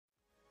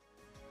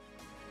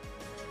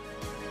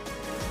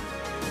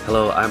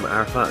Hello, I'm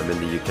Arafat, I'm in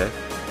the UK.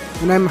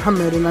 And I'm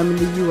Mohammed, and I'm in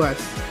the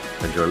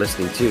US. And you're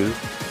listening to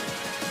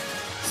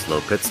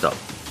Slow Pit Stop.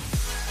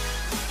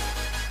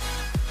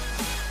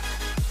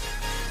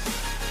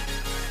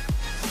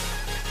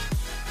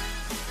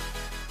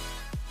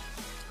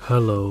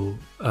 Hello,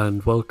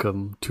 and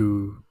welcome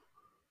to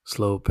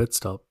Slow Pit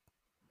Stop.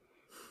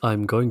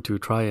 I'm going to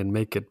try and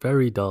make it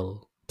very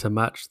dull to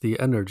match the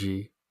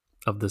energy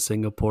of the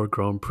Singapore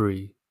Grand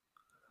Prix.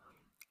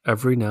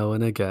 Every now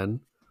and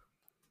again,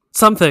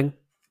 something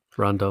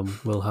random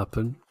will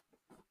happen,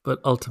 but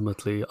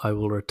ultimately I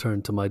will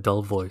return to my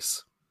dull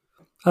voice.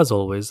 As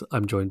always,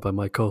 I'm joined by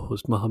my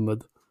co-host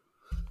Mohammed.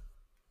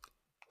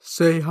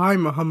 Say hi,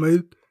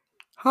 Mohammed.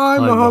 Hi,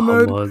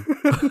 Mohammed.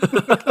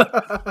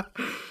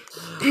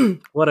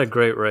 What a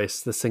great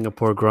race the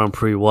Singapore Grand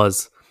Prix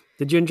was.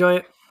 Did you enjoy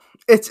it?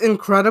 It's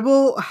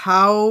incredible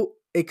how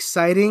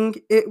exciting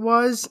it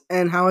was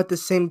and how at the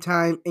same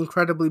time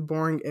incredibly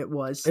boring it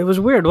was. It was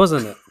weird,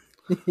 wasn't it?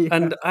 Yeah.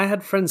 And I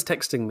had friends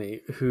texting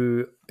me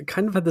who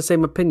kind of had the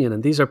same opinion.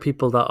 And these are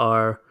people that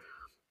are,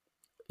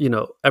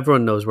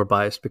 everyone knows we're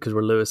biased because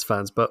we're Lewis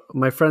fans. But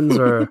my friends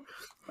are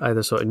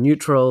either sort of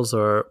neutrals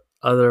or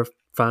other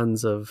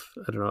fans of,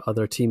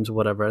 other teams or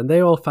whatever. And they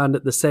all found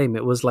it the same.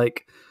 It was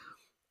like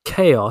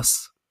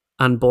chaos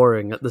and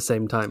boring at the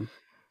same time.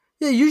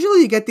 Yeah, usually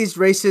you get these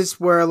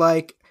races where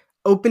like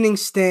opening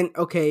stint,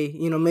 okay,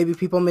 maybe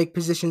people make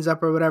positions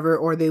up or whatever,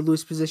 or they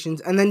lose positions.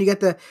 And then you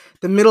get the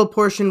middle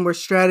portion where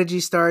strategy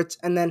starts,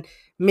 and then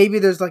maybe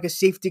there's like a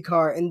safety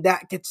car, and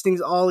that gets things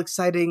all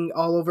exciting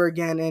all over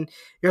again. And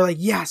you're like,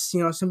 yes,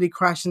 somebody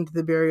crashed into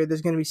the barrier.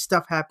 There's going to be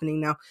stuff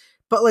happening now.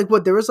 But like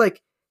there was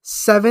like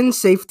 7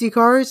 safety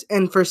cars,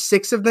 and for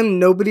 6 of them,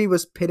 nobody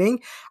was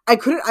pitting.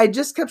 I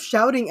just kept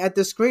shouting at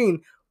the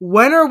screen,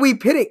 when are we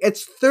pitting?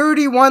 It's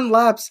 31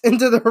 laps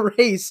into the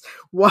race.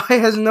 Why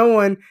has no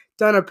one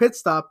done a pit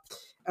stop?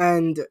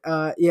 And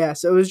so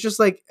it was just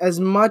like, as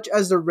much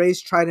as the race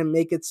tried to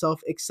make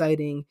itself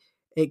exciting,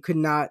 it could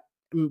not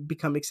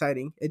become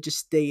exciting. It just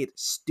stayed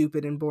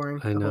stupid and boring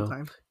the whole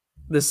time.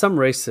 There's some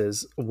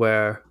races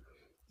where,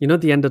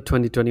 at the end of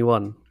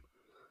 2021,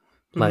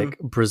 like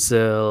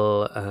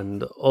Brazil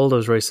and all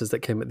those races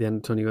that came at the end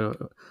of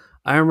 2021,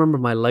 I remember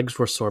my legs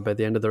were sore by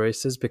the end of the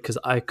races because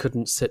I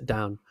couldn't sit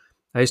down.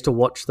 I used to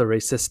watch the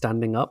races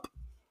standing up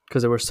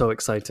because they were so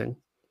exciting.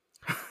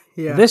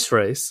 Yeah. This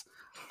race,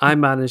 I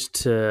managed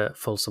to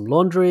fold some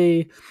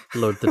laundry,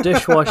 load the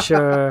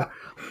dishwasher,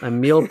 I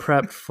meal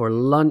prepped for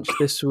lunch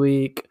this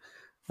week.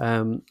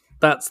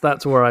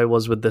 That's where I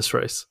was with this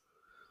race.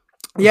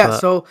 Yeah,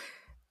 so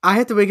I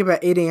had to wake up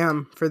at 8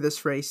 a.m. for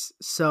this race.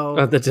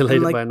 So they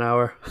delayed it by an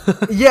hour.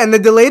 Yeah, and they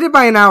delayed it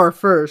by an hour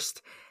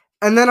first.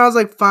 And then I was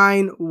like,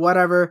 fine,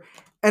 whatever.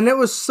 And it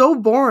was so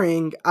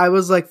boring, I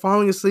was like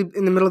falling asleep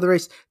in the middle of the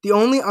race. The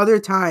only other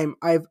time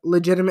I've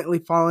legitimately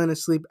fallen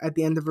asleep at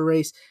the end of a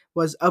race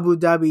was Abu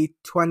Dhabi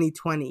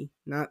 2020.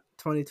 Not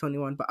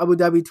 2021, but Abu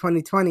Dhabi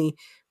 2020,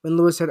 when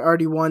Lewis had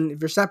already won.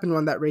 Verstappen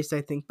won that race,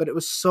 I think. But it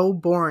was so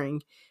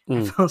boring,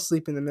 I fell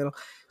asleep in the middle.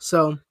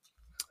 So,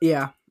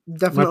 yeah,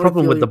 definitely. My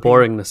problem with the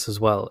boringness as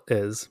well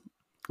is,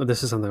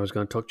 this is something I was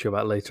going to talk to you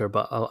about later,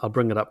 but I'll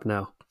bring it up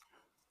now.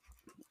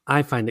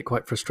 I find it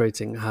quite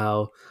frustrating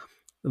how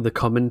the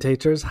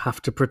commentators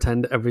have to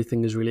pretend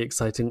everything is really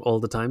exciting all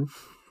the time.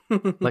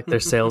 Like they're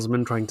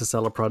salesmen trying to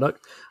sell a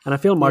product. And I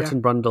feel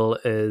Martin Brundle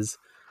is,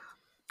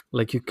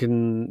 like, you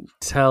can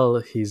tell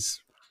he's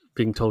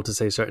being told to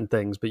say certain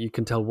things, but you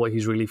can tell what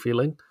he's really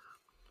feeling.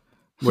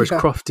 Whereas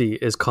Crofty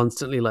is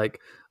constantly like,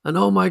 and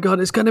oh my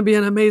God, it's going to be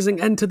an amazing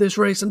end to this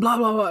race and blah,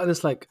 blah, blah. And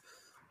it's like,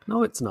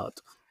 no, it's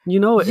not.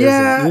 It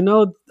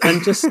isn't.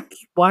 And just,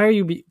 why are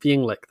you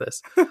being like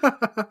this?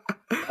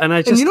 And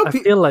I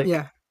feel like...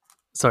 Yeah.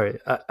 Sorry,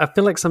 I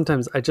feel like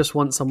sometimes I just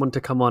want someone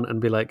to come on and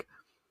be like,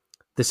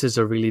 this is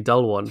a really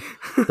dull one.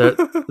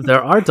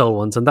 There are dull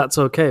ones, and that's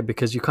okay,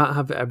 because you can't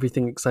have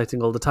everything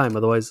exciting all the time.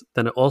 Otherwise,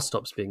 then it all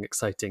stops being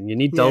exciting. You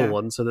need dull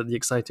ones so that the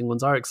exciting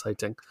ones are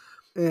exciting.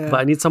 Yeah. But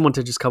I need someone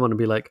to just come on and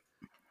be like,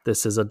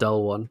 this is a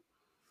dull one.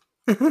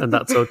 And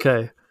that's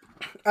okay.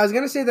 I was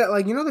going to say that,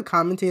 like, the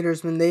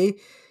commentators, when they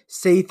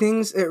say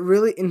things, it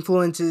really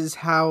influences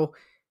how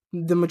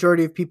the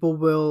majority of people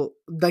will,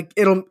 like,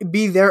 it'll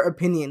be their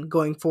opinion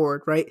going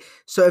forward, right?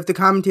 So if the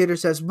commentator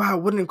says, wow,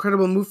 what an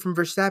incredible move from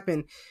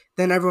Verstappen,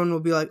 then everyone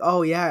will be like,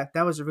 oh yeah,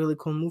 that was a really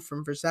cool move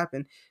from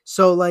Verstappen.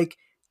 So like,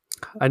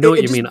 I know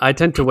what you mean. I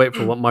tend to wait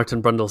for what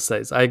Martin Brundle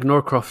says. I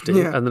ignore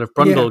Crofty, and then if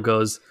Brundle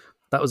goes,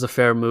 that was a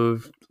fair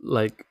move,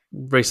 like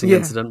racing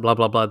incident, blah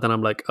blah blah, then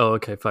I'm like, oh,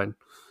 okay, fine.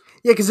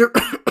 Yeah, because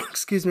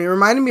excuse me, it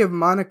reminded me of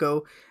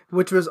Monaco,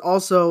 which was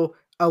also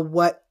a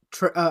wet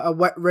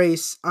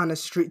race on a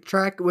street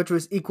track, which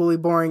was equally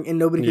boring and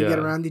nobody could get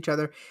around each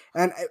other.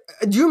 And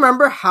do you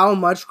remember how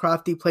much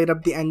Crofty played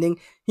up the ending?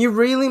 He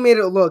really made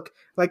it look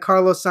like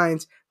Carlos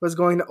Sainz was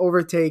going to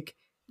overtake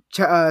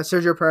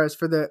Sergio Perez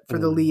for the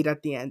lead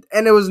at the end,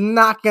 and it was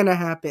not gonna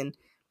happen.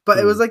 But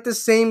it was like the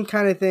same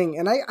kind of thing,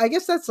 and I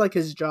guess that's like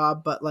his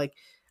job. But like,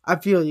 I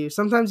feel you.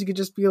 Sometimes you could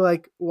just be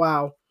like,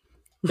 wow,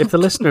 If the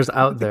listeners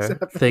out there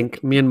Exactly.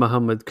 think me and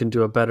Muhammad can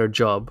do a better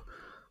job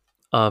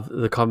of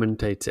the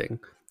commentating,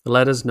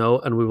 let us know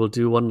and we will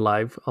do one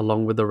live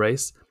along with the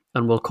race,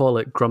 and we'll call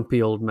it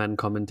Grumpy Old Men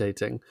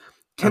Commentating.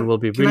 And we'll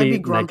be Can I be really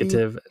grumpy?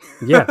 negative.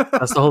 Yeah,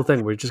 that's the whole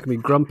thing. We're just going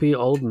to be grumpy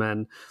old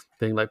men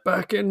being like,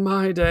 back in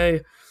my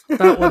day,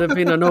 that would have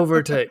been an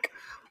overtake.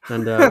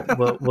 And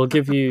we'll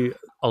give you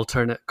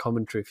alternate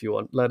commentary if you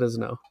want. Let us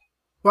know.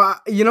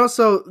 Well,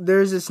 so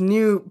there's this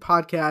new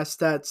podcast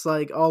that's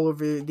like all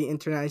over the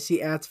internet. I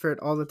see ads for it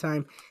all the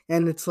time.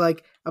 And it's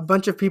like a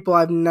bunch of people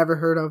I've never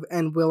heard of,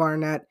 and Will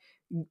Arnett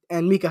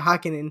and Mika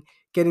Hakkinen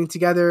getting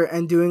together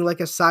and doing like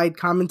a side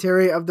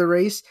commentary of the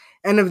race.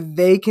 And if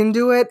they can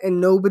do it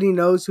and nobody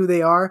knows who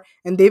they are,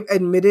 and they've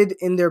admitted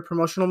in their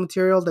promotional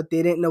material that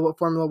they didn't know what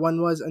Formula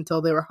One was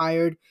until they were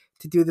hired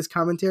to do this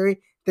commentary,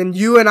 then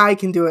you and I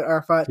can do it,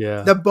 Arafat.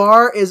 Yeah. The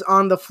bar is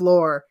on the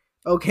floor.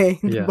 Okay,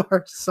 the Yeah.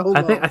 bar is so low.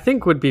 I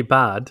think would be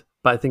bad,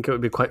 but I think it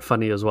would be quite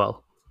funny as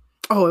well.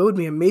 Oh, it would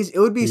be amazing. It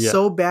would be Yeah.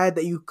 so bad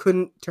that you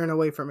couldn't turn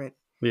away from it.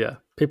 Yeah,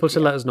 people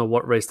should let us know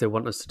what race they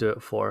want us to do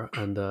it for,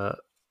 and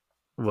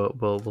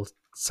we'll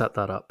set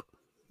that up.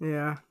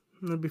 Yeah,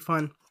 it'd be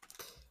fun.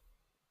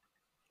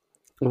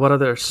 What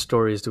other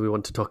stories do we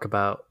want to talk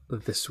about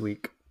this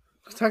week?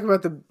 Let's talk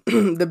about the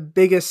the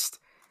biggest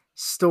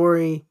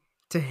story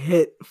to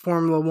hit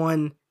Formula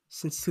One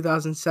since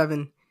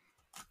 2007.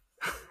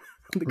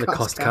 The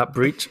cost cap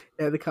breach.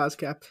 Yeah, the cost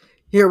cap.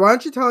 Here, why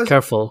don't you tell us,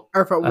 Careful.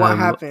 Arafat, what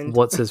happened?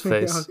 What's his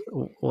face?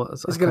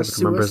 I can't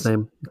remember his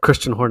name.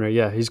 Christian Horner.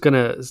 Yeah, he's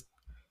gonna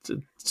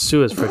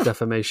sue us for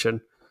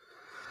defamation.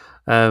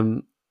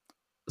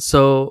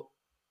 So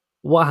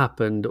what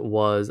happened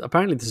was,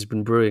 apparently this has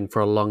been brewing for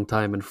a long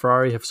time, and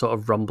Ferrari have sort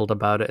of rumbled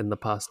about it in the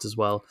past as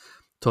well,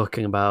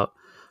 talking about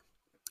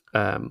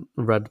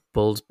Red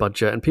Bull's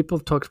budget, and people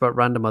have talked about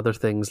random other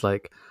things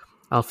like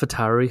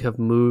AlphaTauri have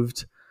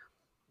moved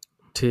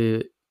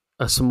to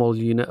a small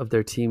unit of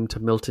their team to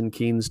Milton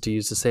Keynes to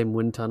use the same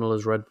wind tunnel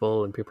as Red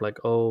Bull, and people are like,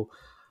 oh,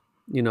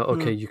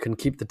 okay, you can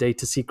keep the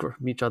data secret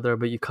from each other,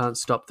 but you can't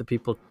stop the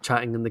people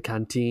chatting in the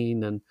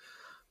canteen and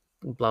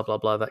blah blah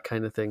blah, that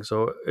kind of thing.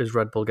 So is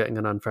Red Bull getting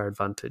an unfair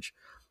advantage?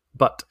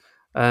 But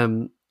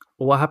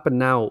what happened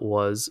now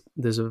was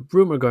there's a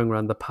rumor going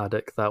around the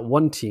paddock that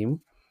one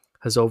team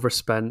has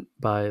overspent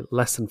by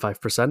less than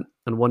 5%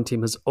 and one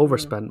team has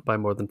overspent by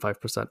more than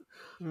 5%.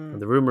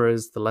 And the rumor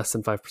is the less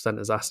than 5%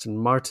 is Aston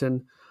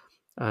Martin,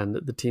 and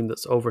the team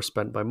that's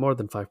overspent by more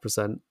than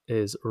 5%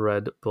 is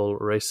Red Bull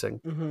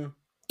Racing. Mm-hmm.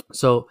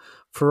 So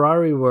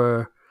Ferrari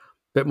were a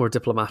bit more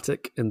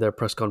diplomatic in their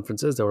press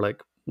conferences. They were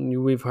like,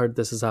 we've heard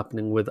this is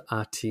happening with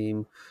our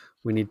team.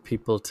 We need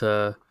people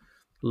to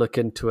look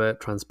into it,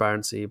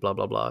 transparency, blah,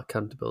 blah, blah,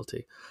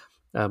 accountability.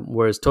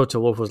 Whereas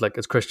Toto Wolff was like,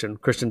 it's Christian.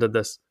 Christian did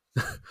this.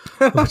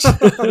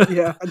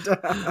 Yeah.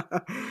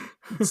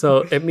 So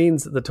it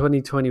means the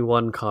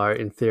 2021 car,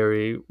 in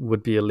theory,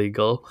 would be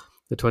illegal.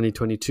 The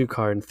 2022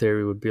 car, in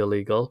theory, would be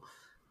illegal.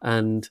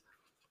 And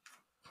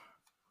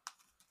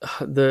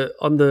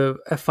on the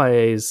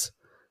FIA's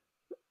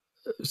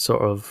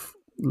sort of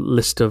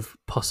list of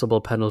possible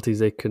penalties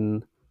they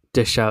can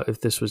dish out if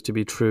this was to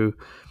be true,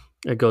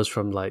 it goes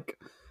from like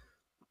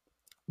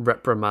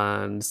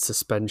reprimand,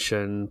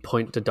 suspension,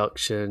 point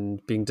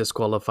deduction, being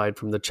disqualified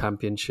from the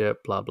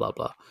championship, blah blah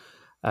blah.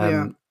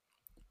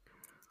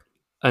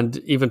 And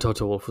even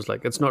Toto Wolff was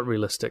like, it's not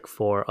realistic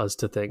for us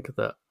to think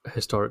that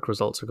historic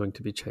results are going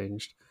to be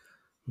changed,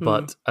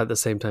 but at the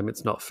same time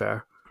it's not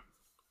fair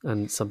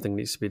and something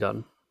needs to be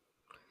done.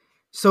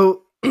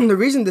 So the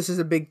reason this is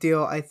a big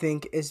deal, I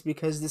think, is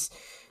because this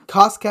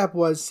cost cap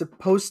was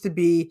supposed to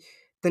be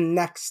the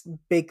next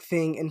big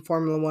thing in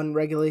Formula One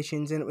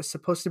regulations, and it was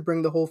supposed to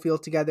bring the whole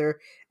field together,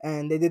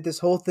 and they did this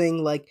whole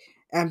thing like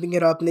amping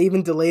it up, and they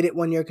even delayed it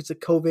 1 year because of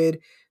COVID.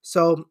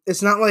 So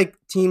it's not like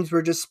teams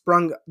were just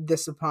sprung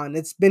this upon.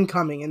 It's been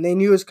coming, and they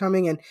knew it was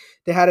coming, and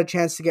they had a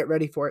chance to get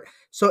ready for it.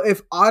 So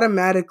if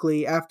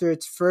automatically after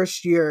its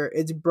first year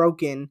it's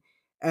broken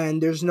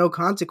and there's no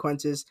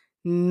consequences,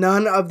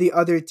 none of the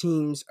other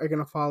teams are going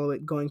to follow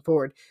it going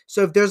forward.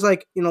 So if there's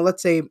like,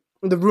 let's say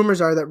the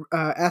rumors are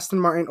that Aston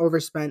Martin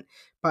overspent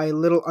by a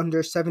little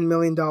under $7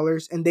 million,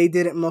 and they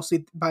did it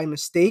mostly by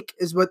mistake,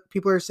 is what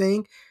people are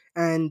saying.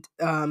 And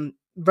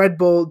Red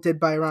Bull did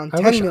by around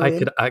 $10 million. I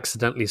could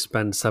accidentally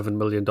spend $7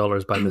 million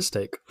by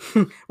mistake.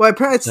 Well,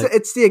 apparently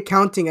it's the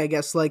accounting, I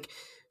guess. Like,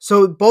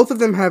 so both of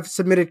them have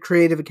submitted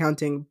creative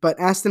accounting, but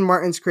Aston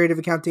Martin's creative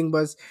accounting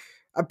was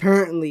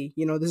apparently,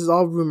 this is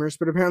all rumors,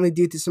 but apparently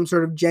due to some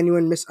sort of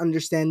genuine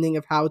misunderstanding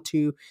of how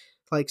to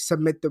like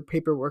submit the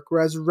paperwork.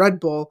 Whereas Red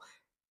Bull,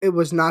 it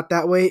was not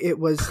that way. It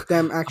was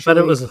them actually. I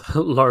bet it was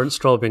Lawrence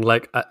Stroll being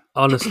like,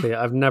 honestly,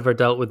 I've never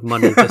dealt with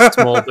money this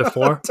small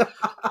before.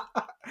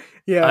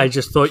 Yeah. I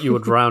just thought you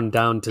would round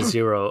down to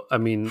zero. I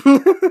mean,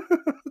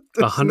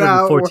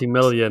 140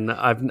 million.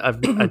 I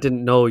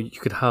didn't know you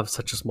could have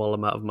such a small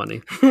amount of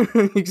money.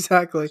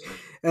 Exactly.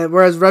 And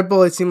whereas Red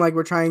Bull, it seemed like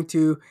we're trying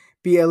to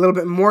be a little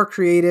bit more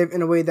creative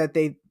in a way that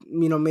they,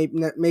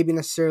 maybe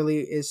necessarily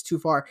is too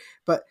far.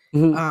 But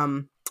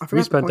I We forgot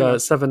the spent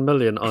point. 7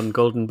 million on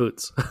golden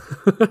boots.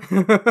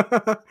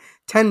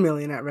 10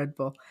 million at Red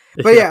Bull.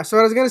 But yeah, so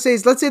what I was gonna say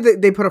is, let's say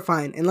that they put a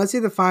fine, and let's say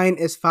the fine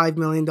is $5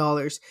 million.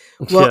 Well,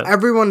 Yeah,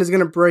 everyone is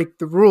gonna break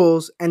the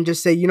rules and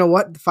just say, you know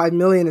what, the 5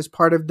 million is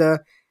part of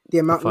the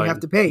amount we have fine.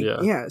 to pay.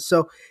 Yeah. Yeah.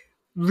 So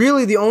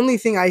really, the only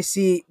thing I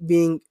see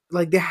being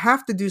like, they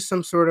have to do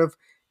some sort of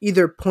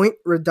either point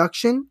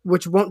reduction,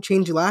 which won't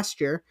change last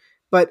year,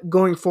 but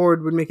going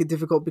forward would make it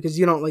difficult, because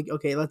you don't, like,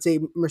 okay, let's say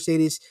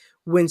Mercedes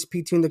wins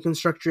P2 in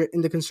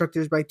the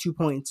constructors by 2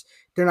 points.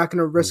 They're not going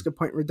to risk a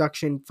point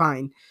reduction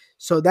fine.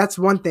 So that's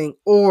one thing.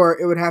 Or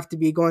it would have to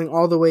be going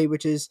all the way,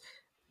 which is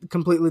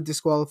completely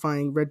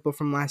disqualifying Red Bull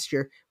from last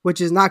year,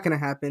 which is not going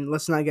to happen.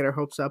 Let's not get our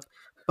hopes up,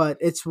 but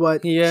it's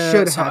what Yeah,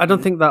 should so I don't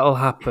happen. think that'll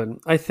happen.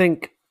 I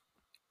think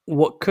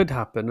what could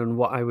happen, and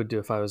what I would do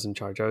if I was in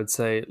charge, I would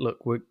say, look,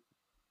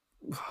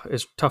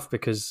 it's tough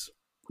because,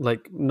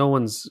 like, no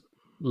one's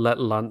let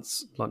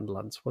Lance,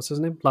 what's his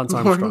name? Lance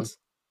Armstrong. Lawrence?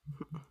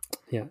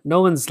 Yeah,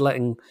 no one's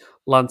letting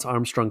Lance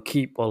Armstrong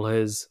keep all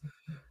his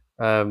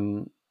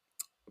um,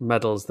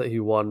 medals that he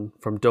won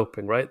from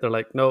doping, right? They're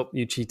like, nope,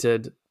 you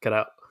cheated, get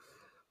out.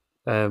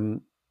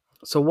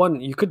 So one,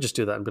 you could just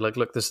do that and be like,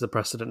 look, this is the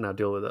precedent, now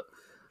deal with it.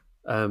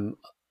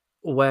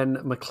 When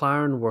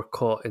McLaren were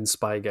caught in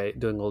Spygate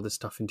doing all this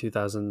stuff in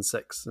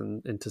 2006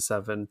 and into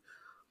 7,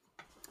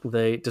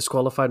 they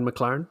disqualified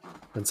McLaren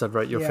and said,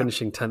 right, you're Yeah.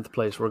 finishing 10th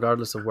place,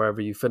 regardless of wherever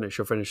you finish,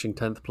 you're finishing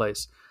 10th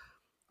place.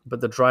 But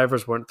the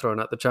drivers weren't thrown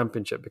out the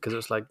championship because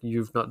it's like,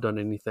 you've not done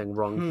anything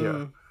wrong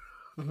here.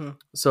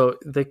 So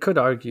they could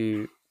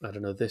argue, I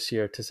don't know, this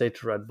year to say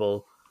to Red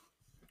Bull,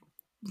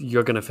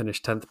 you're going to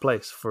finish 10th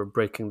place for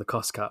breaking the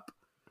cost cap.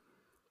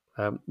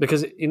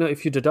 Because, you know,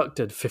 if you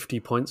deducted 50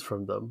 points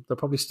from them, they'll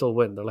probably still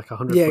win. They're like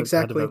 100 Yeah, points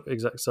ahead of exactly. them.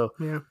 Exactly. So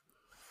Yeah.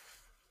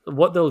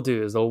 what they'll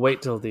do is they'll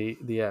wait till the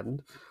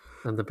end,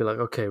 and they'll be like,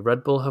 okay,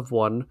 Red Bull have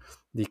won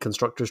the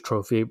Constructors'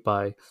 Trophy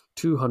by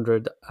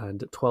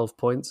 212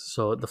 points,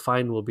 so the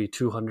fine will be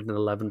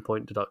 211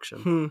 point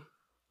deduction.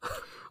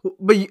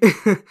 But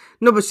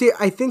no, but see,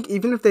 I think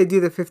even if they do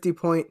the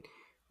 50-point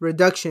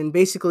reduction,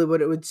 basically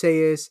what it would say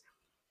is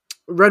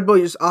Red Bull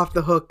is off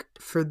the hook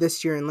for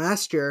this year and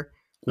last year,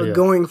 but Yeah.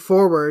 going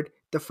forward,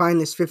 the fine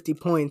is 50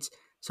 points.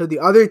 So the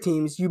other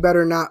teams, you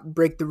better not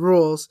break the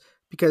rules,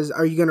 because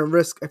are you going to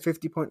risk a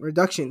 50-point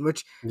reduction?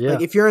 Which, Yeah.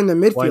 like, if you're in the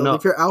Why midfield, not?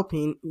 if you're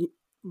Alpine,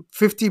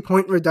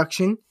 50-point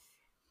reduction.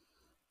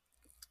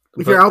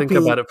 If But you're think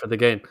Alpine, about it for the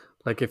game.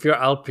 Like, if you're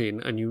Alpine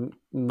and you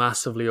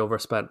massively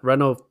overspent,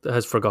 Renault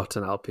has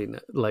forgotten Alpine.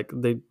 Like,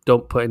 they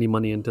don't put any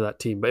money into that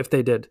team. But if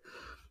they did,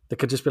 they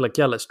could just be like,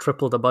 yeah, let's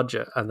triple the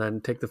budget and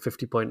then take the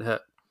 50-point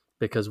hit.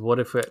 Because what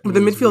if it the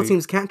means midfield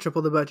teams can't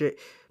triple the budget.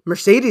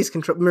 Mercedes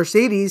can triple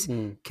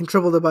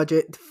the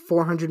budget,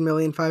 400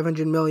 million,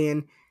 500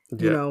 million,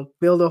 Yeah.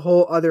 build a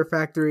whole other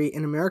factory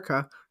in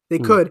America. They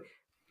could,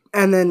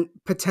 and then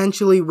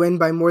potentially win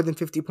by more than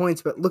 50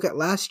 points. But look at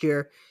last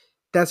year.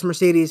 That's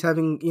Mercedes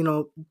having,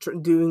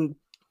 doing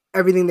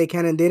everything they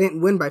can, and they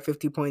didn't win by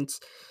 50 points.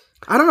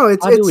 I don't know.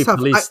 How do we It's tough.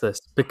 police this?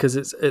 Because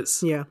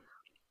it's Yeah.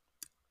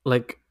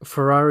 like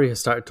Ferrari has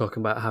started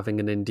talking about having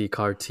an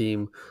IndyCar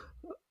team.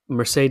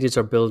 Mercedes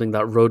are building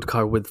that road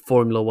car with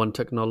Formula One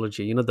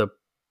technology. You know,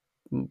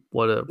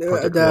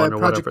 Project The One or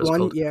Project whatever it's One,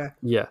 called. yeah.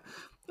 Yeah,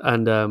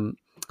 and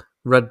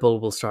Red Bull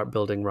will start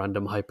building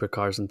random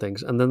hypercars and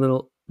things, and then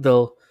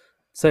they'll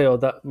say, oh,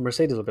 that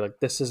Mercedes will be like,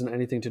 this isn't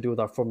anything to do with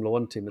our Formula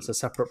One team. It's a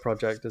separate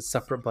project. It's a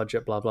separate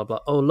budget. Blah blah blah.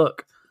 Oh,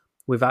 look,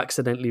 we've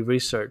accidentally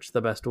researched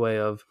the best way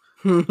of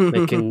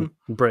making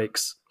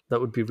brakes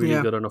that would be really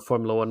Yeah. good on a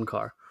Formula One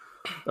car.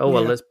 Oh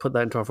well, Yeah. let's put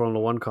that into our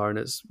Formula One car, and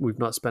we've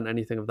not spent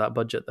anything of that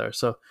budget there.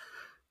 So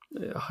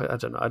I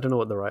don't know. I don't know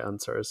what the right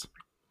answer is.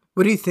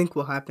 What do you think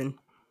will happen?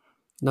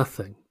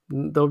 Nothing.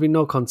 There'll be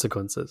no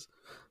consequences.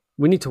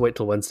 We need to wait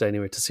till Wednesday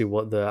anyway to see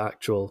what the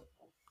actual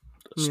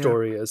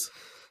story is.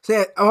 So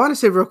yeah, I want to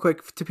say real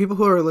quick to people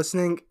who are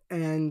listening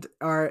and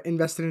are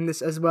invested in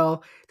this as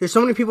well. There's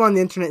so many people on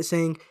the internet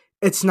saying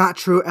it's not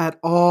true at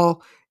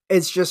all.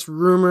 It's just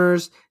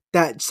rumors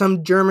that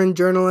some German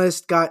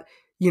journalist got,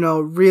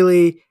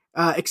 really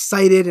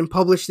excited and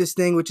published this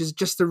thing, which is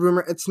just a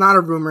rumor. It's not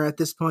a rumor at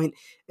this point.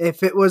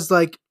 If it was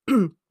like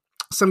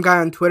some guy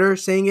on Twitter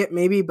saying it,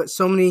 maybe, but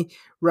so many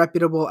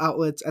reputable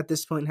outlets at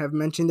this point have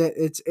mentioned it.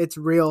 It's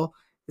real.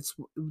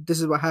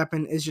 This is what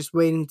happened. It's just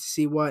waiting to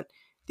see what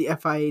the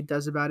FIA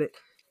does about it.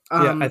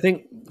 Yeah, I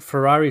think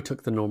Ferrari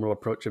took the normal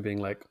approach of being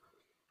like,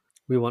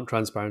 we want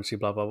transparency,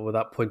 blah, blah, blah,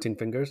 without pointing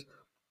fingers.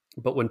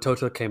 But when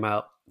Toto came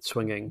out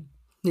swinging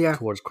Yeah.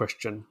 towards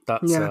Christian,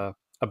 that's Yeah.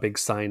 a big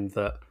sign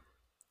that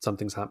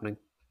something's happening.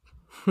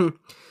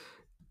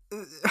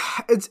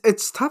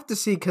 It's tough to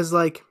see because,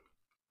 like,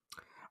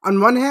 on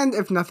one hand,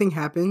 if nothing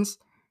happens,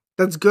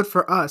 that's good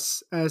for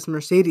us as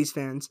Mercedes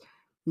fans,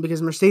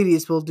 because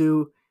Mercedes will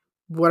do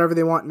whatever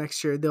they want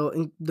next year.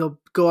 They'll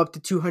go up to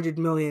 200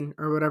 million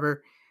or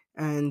whatever,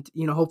 and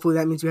hopefully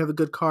that means we have a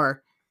good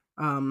car.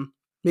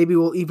 Maybe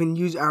we'll even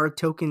use our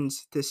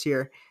tokens this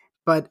year.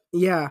 But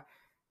yeah,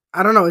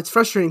 I don't know. It's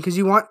frustrating because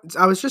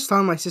I was just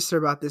telling my sister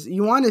about this.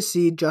 You want to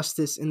see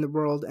justice in the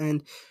world,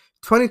 and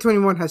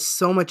 2021 has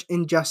so much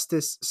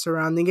injustice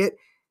surrounding it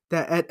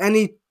that at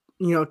any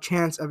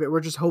chance of it,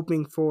 we're just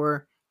hoping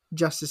for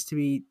justice to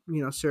be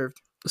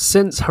served.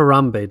 Since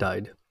Harambe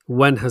died,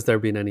 when has there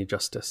been any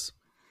justice?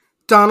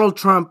 Donald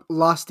Trump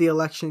lost the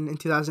election in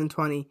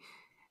 2020,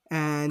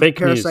 and Fake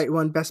Parasite news.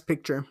 won Best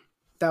Picture.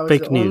 That was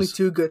Fake the only news.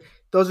 two good.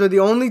 Those are the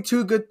only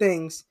two good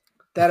things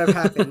that have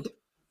happened.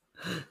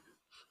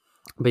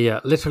 But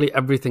yeah, literally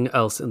everything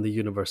else in the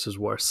universe is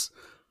worse,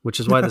 which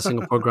is why the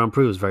Singapore Grand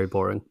Prix was very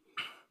boring.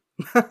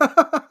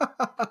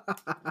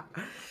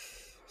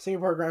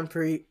 Singapore Grand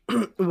Prix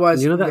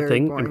was You know that very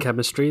thing boring. in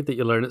chemistry that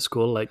you learn at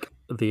school, like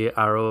the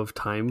arrow of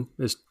time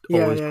is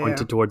always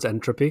pointed towards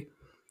entropy?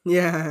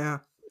 Yeah.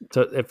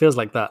 So it feels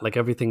like that. Like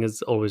everything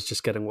is always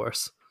just getting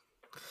worse.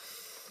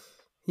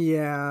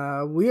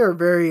 Yeah, we are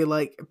very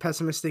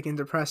pessimistic and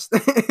depressed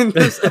in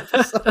this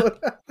episode.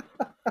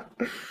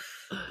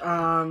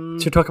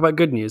 Should we talk about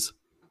good news?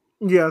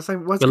 Yeah, it's like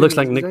what's It good looks news?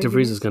 like Is Nick there any good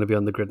DeVries is news? going to be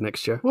on the grid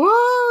next year.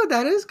 Whoa,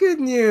 that is good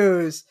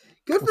news.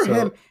 Good for So-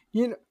 him.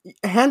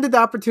 Handed the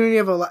opportunity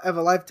of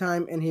a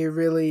lifetime, and he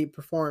really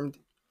performed.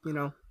 Do you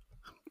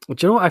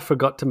know what I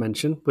forgot to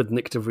mention with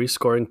Nick DeVries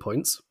scoring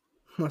points?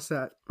 What's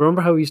that?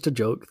 Remember how we used to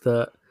joke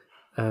that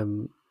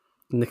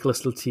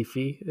Nicholas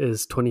Latifi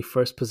is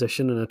 21st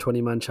position in a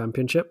 20-man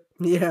championship?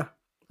 Yeah,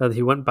 And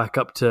he went back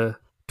up to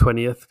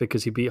 20th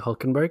because he beat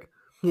Hulkenberg.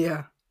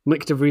 yeah.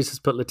 Nick DeVries has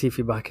put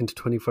Latifi back into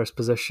 21st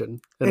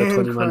position in a 20-man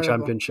Incredible.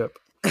 championship.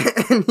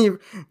 And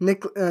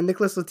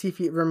Nicholas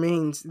Latifi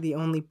remains the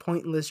only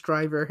pointless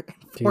driver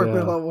in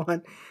Formula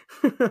One.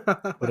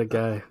 What a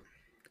guy.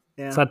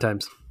 Yeah. Sad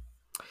times.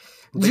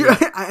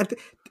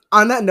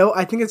 On that note,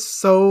 I think it's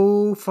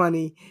so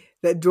funny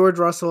that George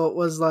Russell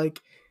was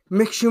like,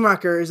 Mick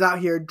Schumacher is out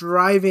here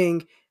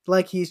driving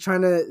like he's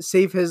trying to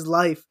save his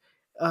life.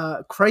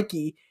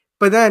 Crikey.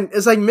 But then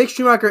it's like Mick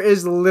Schumacher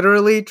is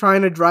literally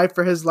trying to drive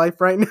for his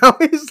life right now.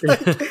 He's like,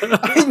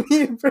 I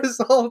need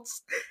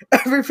results.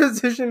 Every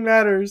position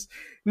matters.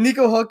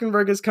 Nico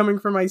Hulkenberg is coming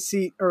for my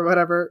seat or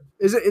whatever.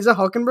 Is it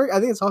Hulkenberg? I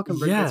think it's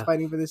Hulkenberg that's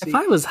fighting for the seat. If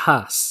I was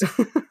Haas,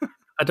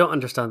 I don't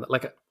understand that.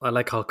 Like, I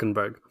like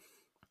Hulkenberg.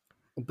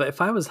 But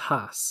if I was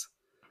Haas,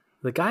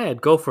 the guy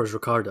I'd go for is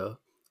Ricardo.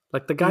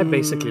 Like, the guy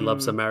basically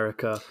loves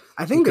America.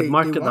 I think you could they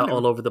market want that him.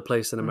 all over the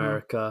place in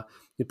America.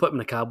 You put him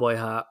in a cowboy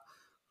hat,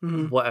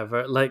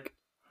 whatever. Like,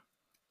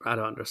 I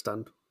don't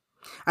understand.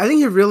 I think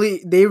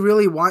they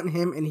really want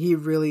him, and he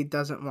really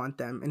doesn't want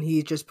them, and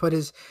he just put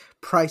his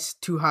price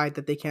too high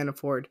that they can't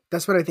afford.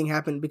 That's what I think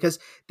happened, because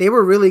they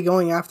were really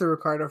going after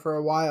Ricardo for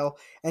a while,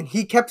 and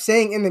he kept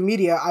saying in the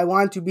media, "I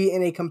want to be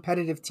in a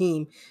competitive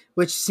team,"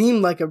 which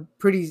seemed like a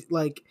pretty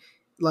like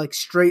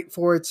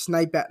straightforward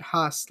snipe at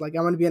Haas. Like,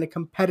 I want to be in a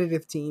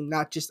competitive team,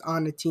 not just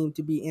on a team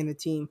to be in a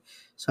team.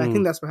 So I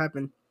think that's what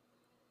happened.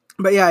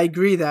 But yeah, I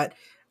agree that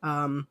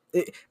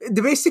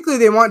basically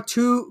they want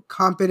two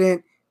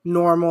competent,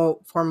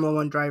 normal Formula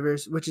One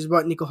drivers, which is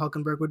what Nico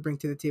Hulkenberg would bring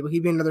to the table.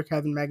 He'd be another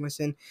Kevin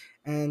Magnussen,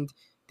 and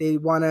they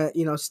want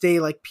to stay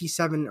like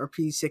P7 or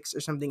P6 or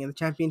something in the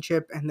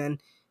championship, and then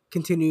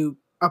continue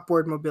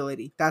upward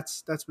mobility.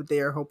 That's what they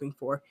are hoping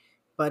for.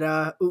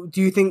 But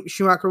do you think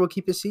Schumacher will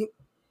keep his seat?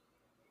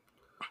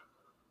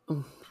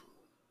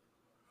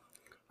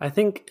 I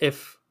think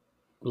if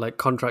like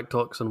contract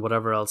talks and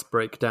whatever else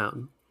break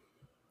down,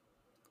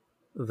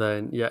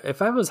 then yeah,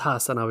 if I was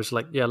Haas and I was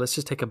like, yeah, let's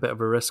just take a bit of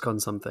a risk on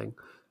something,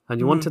 and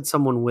you wanted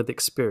someone with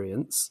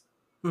experience,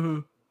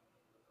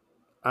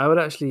 I would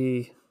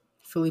actually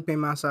Felipe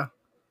Massa.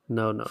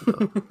 No.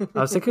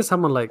 I was thinking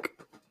someone like,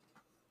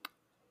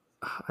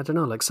 I don't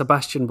know, like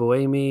Sebastian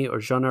Buemi or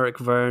Jean-Eric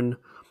Verne,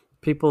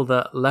 people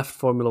that left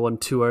Formula One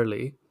too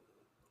early,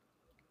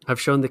 have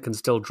shown they can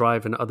still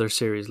drive in other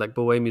series. Like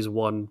Buemi's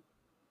won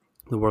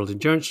the World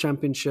Endurance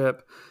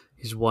Championship,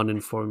 he's won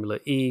in Formula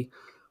E.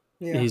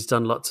 Yeah. He's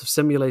done lots of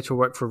simulator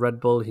work for Red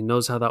Bull. He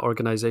knows how that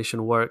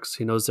organization works.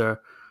 He knows he'll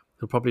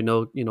probably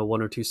know,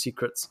 one or two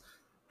secrets.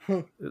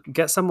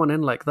 Get someone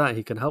in like that.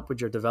 He can help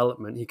with your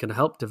development. He can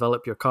help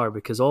develop your car,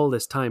 because all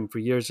this time, for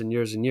years and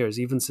years and years,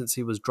 even since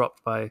he was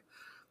dropped by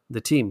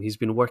the team, he's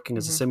been working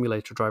as a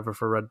simulator driver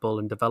for Red Bull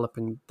and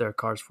developing their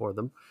cars for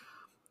them.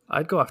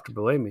 I'd go after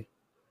Buemi.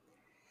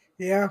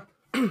 Yeah.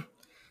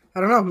 I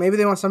don't know. Maybe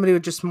they want somebody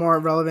with just more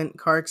relevant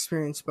car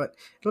experience, but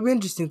it'll be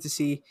interesting to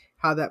see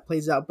how that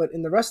plays out. But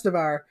in the rest of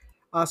our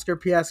Oscar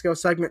Piasco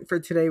segment for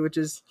today, which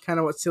is kind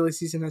of what silly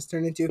season has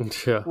turned into,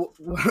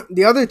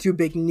 the other two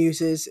big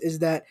news is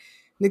that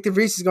Nick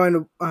DeVries is going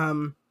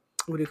to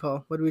what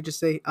do we just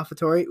say,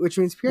 AlphaTauri, which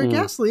means Pierre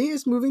Gasly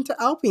is moving to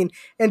Alpine.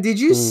 And did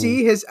you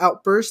see his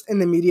outburst in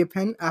the media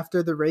pen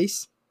after the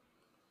race?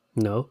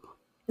 No.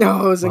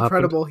 Oh, it was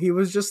incredible. He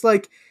was just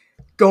like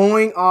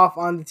going off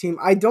on the team.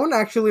 I don't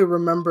actually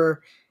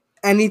remember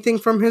anything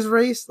from his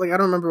race. Like, I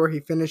don't remember where he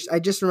finished. I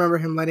just remember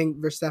him letting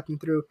Verstappen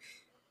through.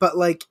 But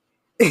like,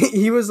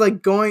 he was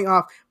like going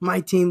off,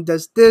 my team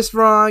does this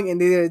wrong, and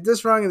they did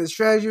this wrong, and the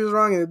strategy was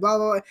wrong, and blah,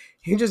 blah, blah.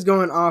 He just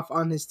going off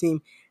on his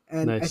team.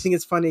 And I Nice. think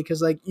it's funny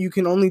because like you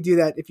can only do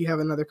that if you have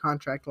another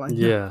contract lined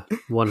Yeah, up.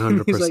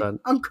 He's like, 100%.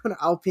 I'm going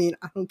to Alpine.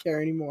 I don't care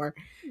anymore.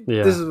 This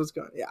Yeah, is what's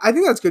going. Yeah, I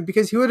think that's good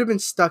because he would have been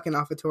stuck in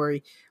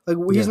AlphaTauri. Like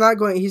he's yeah, not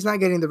going. He's not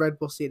getting the Red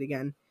Bull seat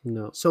again.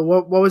 no, So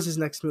what was his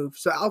next move?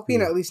 So Alpine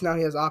yeah. at least now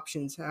he has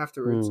options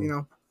afterwards. Mm. You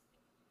know.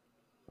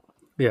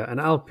 Yeah, and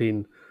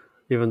Alpine,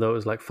 even though it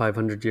was like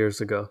 500 years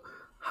ago,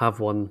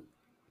 have won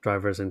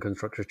Drivers' and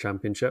Constructors'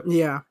 Championship.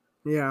 Yeah.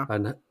 Yeah.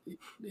 And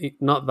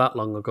not that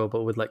long ago,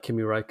 but with like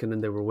Kimi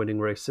Räikkönen, they were winning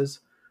races.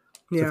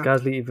 So if Yeah.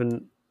 Gasly,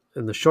 even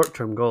in the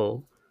short-term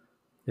goal,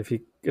 if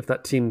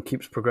that team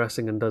keeps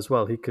progressing and does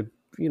well, he could,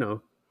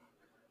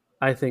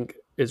 I think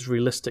it's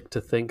realistic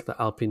to think that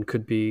Alpine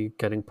could be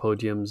getting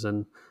podiums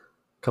and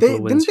a couple They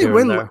of wins didn't they here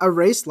and win there. a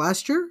race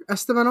last year?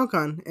 Esteban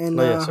Ocon in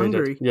Oh yeah, so he did.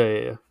 Hungary.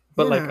 Yeah.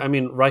 But like, Yeah. I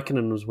mean,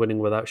 Raikkonen was winning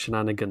without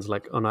shenanigans,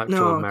 like on actual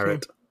No. Okay.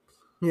 merit.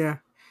 Yeah.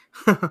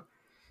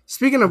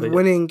 Speaking of But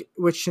winning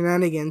with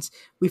shenanigans,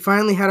 we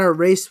finally had our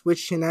race with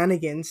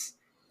shenanigans,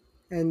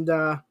 and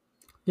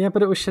yeah,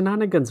 but it was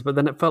shenanigans. But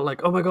then it felt like,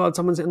 oh my god,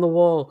 someone's hitting the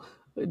wall,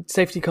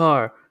 safety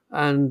car,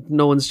 and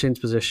no one's changed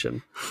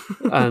position.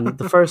 And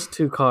the first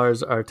two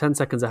cars are 10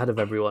 seconds ahead of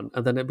everyone,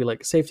 and then it'd be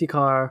like safety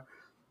car,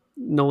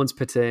 no one's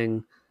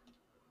pitting,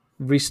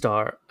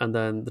 restart, and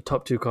then the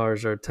top two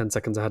cars are 10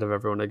 seconds ahead of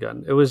everyone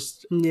again. It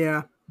was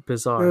yeah, it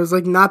bizarre. was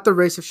like not the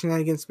race of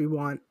shenanigans we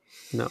want,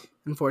 No,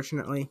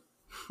 unfortunately.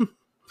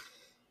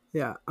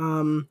 Yeah.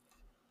 I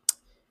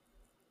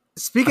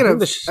Speaking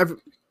think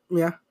of,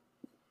 yeah.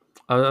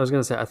 I was going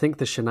to say, I think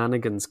the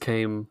shenanigans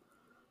came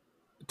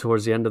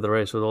towards the end of the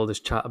race with all this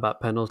chat about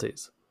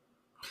penalties.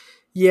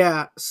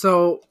 Yeah,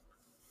 so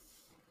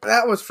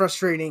that was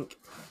frustrating.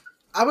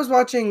 I was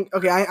watching.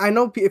 Okay, I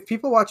know if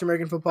people watch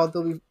American football,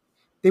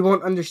 they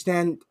won't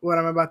understand what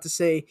I'm about to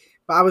say.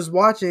 But I was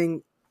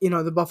watching,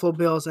 the Buffalo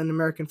Bills and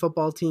American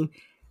football team,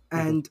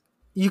 and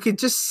you could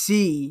just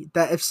see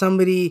that if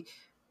somebody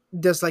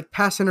does like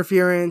pass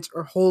interference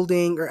or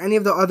holding or any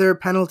of the other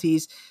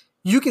penalties,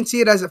 you can see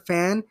it as a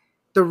fan.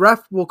 The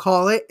ref will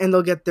call it and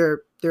they'll get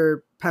their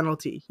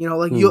penalty.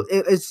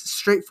 It's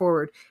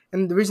straightforward.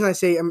 And the reason I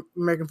say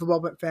American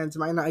football fans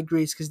might not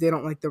agree is because they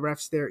don't like the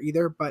refs there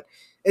either. But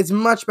it's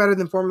much better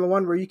than Formula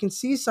One, where you can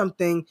see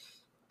something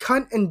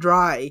cut and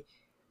dry.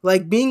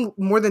 Like being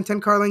more than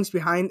 10 car lengths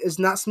behind is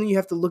not something you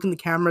have to look in the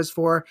cameras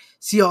for,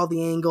 see all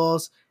the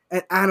angles,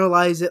 and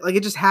analyze it. Like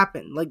it just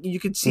happened. Like you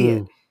could see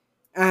it.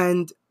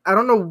 And I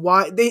don't know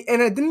why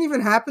and it didn't even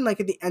happen like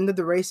at the end of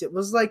the race. It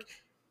was like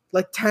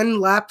 10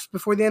 laps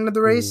before the end of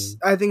the race.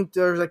 I think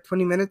there was like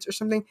 20 minutes or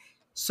something.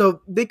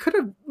 So they could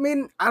have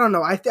made, I don't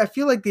know. I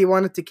feel like they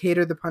wanted to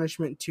cater the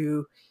punishment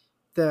to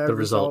the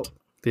result.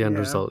 The end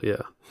result,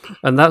 yeah.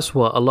 And that's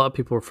what a lot of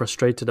people were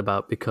frustrated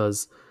about,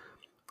 because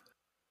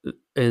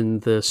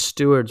in the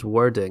steward's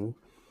wording,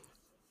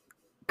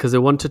 because they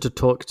wanted to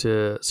talk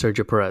to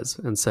Sergio Perez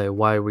and say,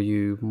 why were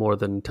you more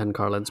than 10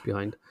 car lengths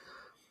behind?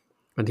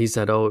 And he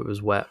said, oh, it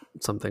was wet,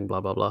 something,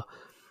 blah, blah, blah.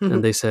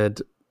 And they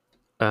said,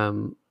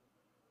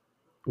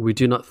 we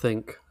do not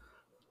think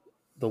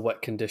the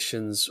wet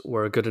conditions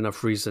were a good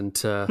enough reason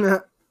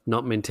to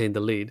not maintain the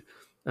lead.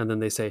 And then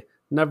they say,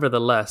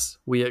 nevertheless,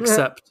 we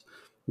accept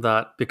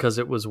that because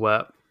it was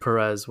wet,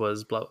 Perez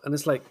was blah. And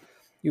it's like,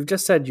 you've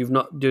just said you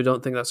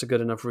don't think that's a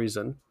good enough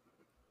reason.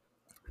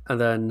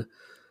 And then,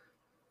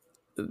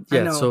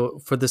 so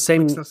for the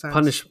same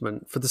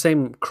punishment, for the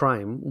same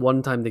crime,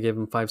 one time they gave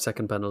him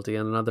 5-second penalty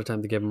and another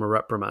time they gave him a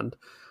reprimand.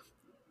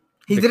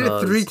 He did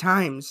it 3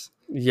 times.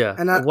 Yeah.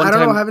 And I don't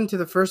know what happened to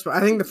the first one.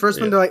 I think the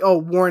first one they're like, oh,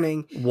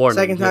 warning.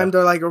 Second time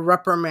they're like a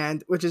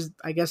reprimand, which is,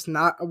 I guess,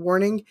 not a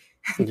warning.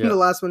 And the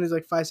last one is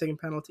like 5-second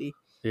penalty.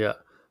 Yeah.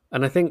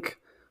 And I think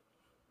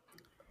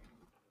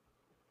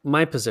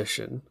my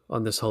position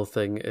on this whole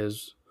thing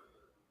is,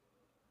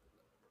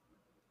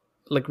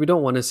 like, we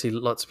don't want to see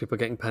lots of people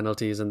getting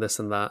penalties and this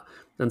and that.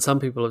 And some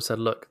people have said,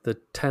 look, the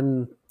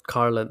 10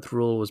 car length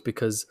rule was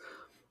because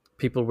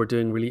people were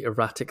doing really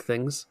erratic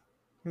things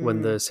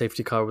when the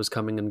safety car was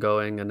coming and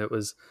going, and it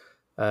was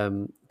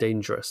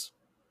dangerous.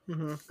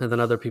 And then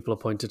other people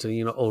have pointed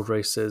to, old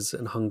races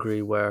in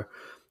Hungary where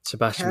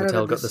Sebastian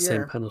Vettel got the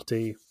same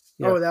penalty.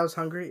 Yeah. Oh, that was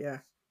Hungary?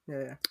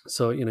 Yeah.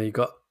 So, you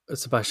got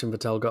Sebastian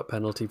Vettel got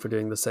penalty for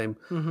doing the same.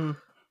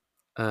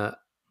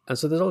 And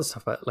so there's all this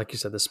stuff about, like you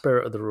said, the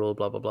spirit of the rule,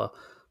 blah, blah, blah.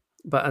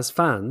 But as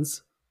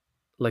fans,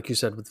 like you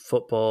said, with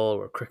football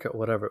or cricket or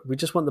whatever, we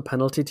just want the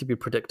penalty to be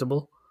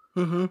predictable.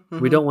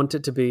 We don't want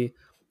it to be,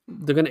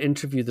 they're going to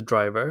interview the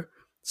driver,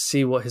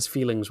 see what his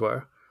feelings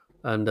were.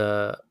 And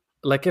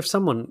like if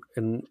someone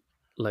in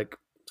like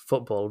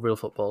football, real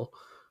football,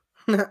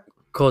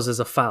 causes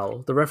a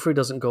foul, the referee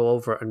doesn't go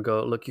over and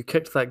go, look, you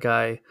kicked that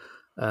guy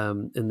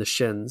in the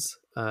shins.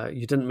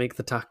 You didn't make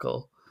the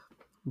tackle.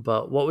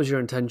 But what was your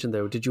intention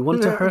there? Did you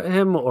want to hurt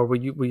him, or were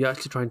you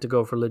actually trying to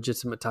go for a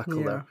legitimate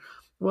tackle there?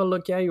 Well,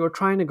 look, you were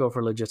trying to go for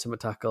a legitimate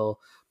tackle.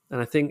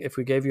 And I think if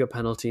we gave you a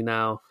penalty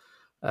now,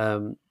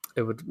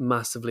 it would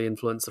massively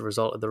influence the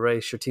result of the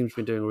race. Your team's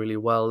been doing really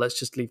well. Let's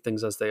just leave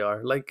things as they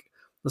are. Like,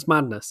 that's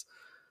madness.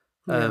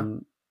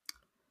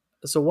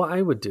 So what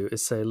I would do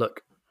is say,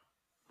 look,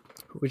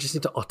 We just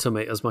need to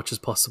automate as much as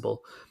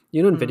possible.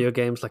 You know, in Mhm. video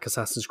games like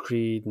Assassin's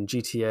Creed and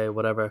GTA,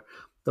 whatever,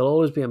 there'll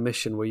always be a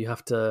mission where you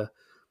have to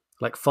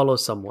like follow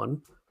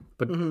someone,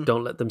 but Mhm.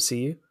 don't let them see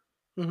you.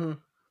 Mhm.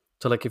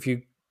 So like if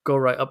you go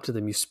right up to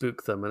them, you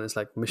spook them, and it's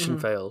like mission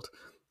Mhm. failed.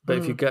 But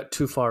if you Mhm. get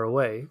too far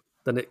away,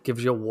 then it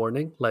gives you a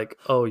warning, like,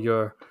 oh,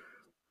 you're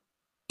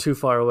too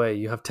far away.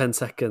 You have 10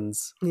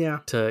 seconds Yeah.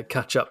 to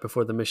catch up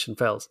before the mission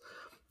fails.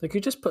 Like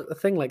you just put a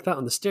thing like that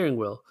on the steering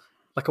wheel,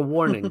 like a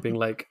warning, being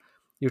like,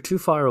 you're too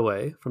far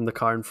away from the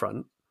car in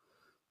front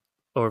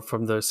or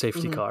from the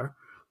safety Mhm. car.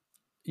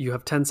 You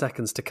have 10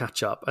 seconds to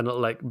catch up, and it'll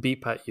like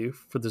beep at you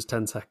for those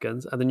 10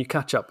 seconds, and then you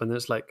catch up, and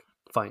it's like,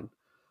 fine.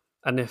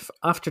 And if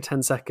after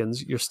 10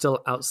 seconds you're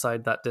still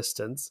outside that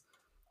distance,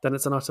 then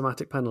it's an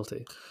automatic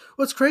penalty.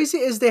 What's crazy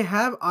is they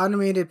have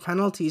automated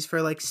penalties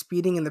for like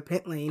speeding in the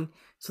pit lane,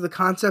 so the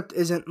concept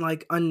isn't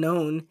like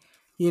unknown,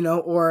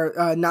 or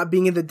not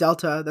being in the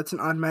delta. That's an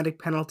automatic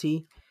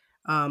penalty.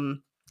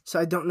 So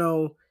I don't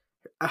know.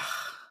 I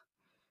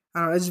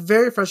don't know. It's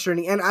very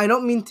frustrating, and I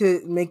don't mean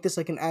to make this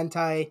like an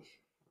anti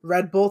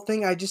Red Bull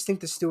thing. I just think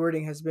the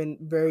stewarding has been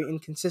very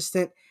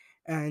inconsistent,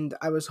 and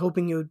I was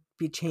hoping it would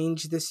be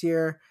changed this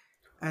year.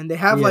 And they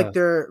have Yeah. like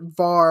their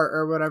VAR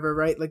or whatever,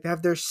 right? Like they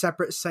have their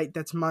separate site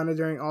that's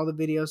monitoring all the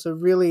videos. So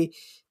really,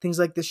 things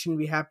like this shouldn't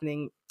be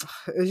happening.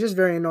 It's just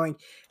very annoying.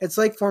 It's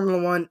like Formula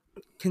One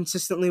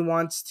consistently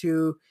wants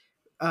to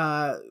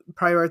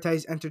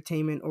prioritize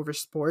entertainment over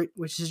sport,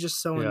 which is just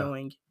so Yeah.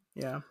 annoying.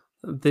 Yeah,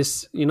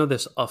 This,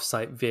 this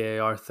offsite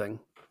VAR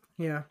thing,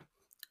 yeah.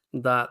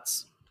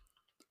 that's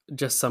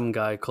just some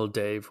guy called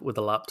Dave with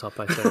a laptop,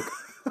 I think.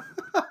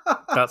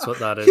 That's what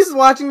that is. He's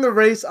watching the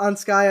race on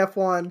Sky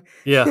F1.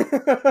 Yeah.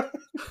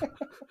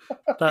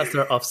 That's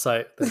their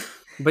offsite thing.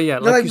 But yeah,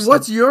 They're like like, you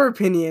 "What's said, your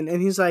opinion?"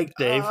 And he's like,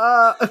 Dave.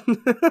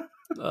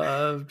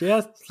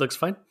 Yeah, looks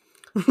fine.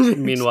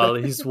 Meanwhile,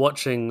 he's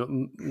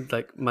watching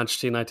like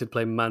Manchester United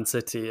play Man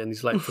City, and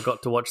he's like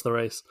forgot to watch the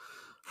race.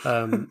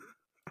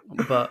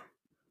 But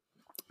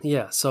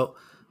yeah, so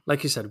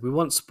like you said, we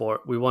want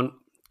sport, we want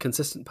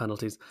consistent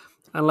penalties,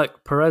 and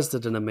like Perez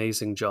did an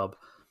amazing job.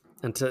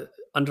 And to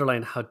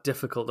underline how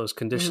difficult those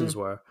conditions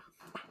were,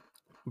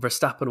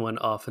 Verstappen went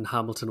off and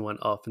Hamilton went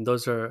off, and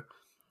those are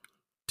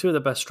two of the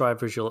best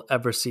drivers you'll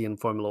ever see in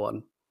Formula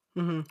One,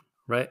 Mhm.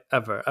 right?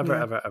 Ever,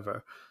 Yeah.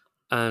 ever.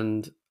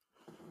 And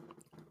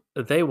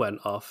they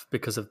went off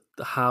because of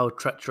how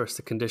treacherous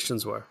the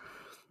conditions were.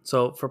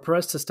 So for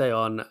Perez to stay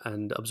on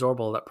and absorb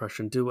all that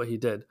pressure and do what he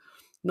did,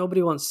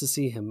 nobody wants to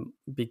see him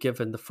be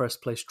given the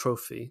first place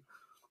trophy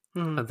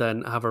Mhm. and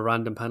then have a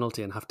random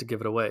penalty and have to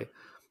give it away.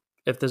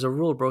 If there's a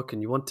rule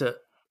broken, you want it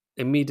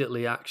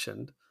immediately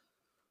actioned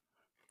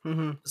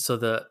Mhm. so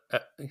that,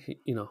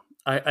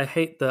 I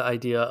hate the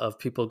idea of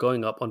people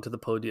going up onto the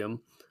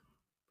podium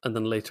and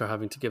then later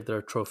having to give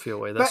their trophy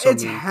away. That's But so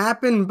it's mean.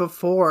 happened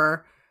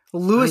before.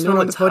 Lewis I went know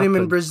on the it's podium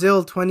in happened.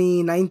 Brazil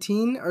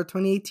 2019 or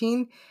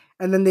 2018,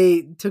 and then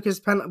they took his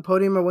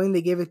podium away and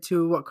they gave it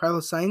to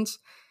Carlos Sainz.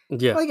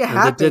 Yeah, Like it and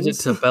they did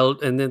it happens. to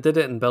and they did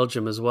it in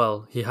Belgium as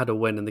well. He had a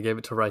win, and they gave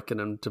it to Raikkonen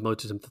and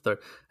demoted him to third.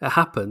 It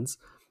happens,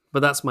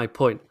 but that's my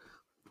point.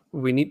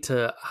 We need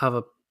to have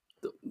a.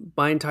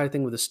 My entire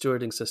thing with the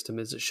stewarding system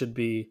is it should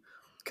be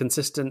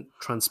consistent,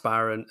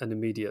 transparent, and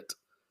immediate.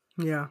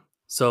 Yeah.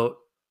 So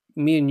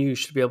me and you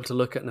should be able to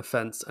look at an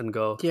offense and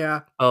go,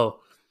 Yeah. "Oh,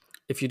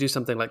 if you do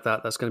something like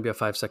that, that's going to be a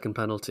 5-second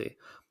penalty,"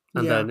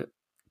 and Yeah. then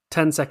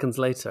 10 seconds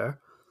later,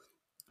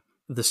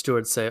 the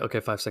stewards say, okay,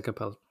 5-second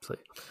penalty.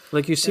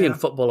 Like you see in Yeah.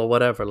 football or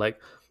whatever, like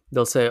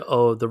they'll say,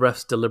 oh, the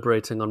ref's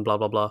deliberating on blah,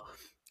 blah, blah.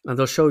 And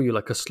they'll show you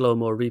like a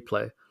slow-mo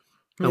replay.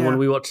 And when Yeah.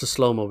 we watch the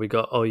slow-mo, we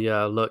go, oh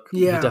yeah, look,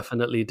 he Yeah.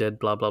 definitely did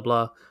blah, blah,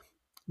 blah.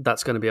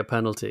 That's going to be a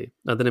penalty.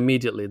 And then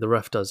immediately the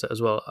ref does it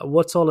as well.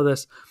 What's all of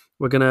this?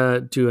 We're going to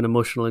do an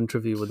emotional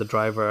interview with the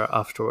driver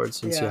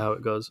afterwards and see Yeah. how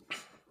it goes.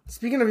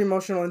 Speaking of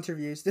emotional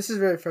interviews, this is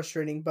very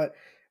frustrating, but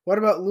what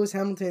about Lewis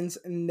Hamilton's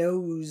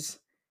nose?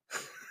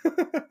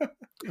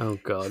 Oh,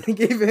 God. They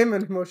gave him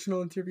an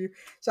emotional interview.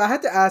 So I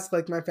had to ask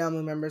like my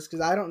family members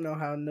because I don't know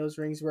how nose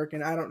rings work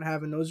and I don't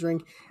have a nose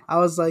ring. I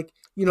was like,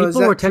 is People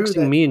that were true texting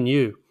that- me and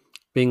you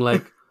being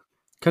like,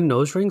 can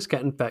nose rings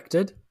get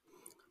infected?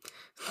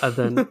 And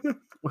then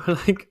we're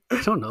like,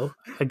 I don't know,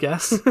 I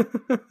guess.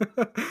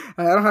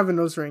 I don't have a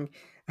nose ring.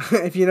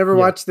 If you never Yeah.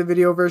 watched the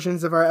video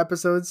versions of our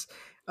episodes,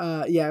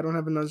 I don't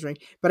have a nose ring.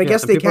 But I Yeah,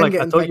 guess and they people are can like,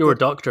 get I thought you were infected.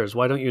 doctors.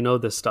 Why don't you know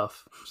this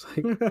stuff? It's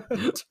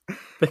like,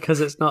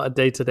 because it's not a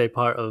day-to-day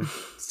part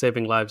of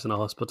saving lives in a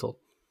hospital.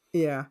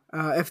 Yeah.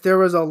 If there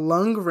was a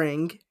lung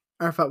ring,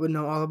 Arfat would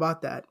know all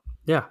about that.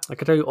 Yeah, I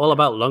could tell you all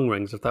about lung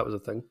rings if that was a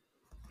thing.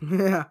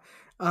 Yeah.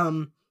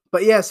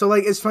 But yeah, so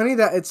like it's funny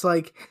that it's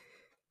like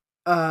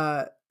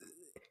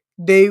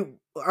they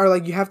are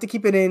like you have to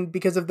keep it in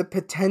because of the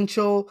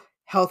potential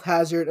health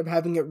hazard of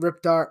having it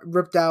ripped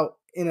out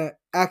in an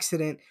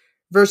accident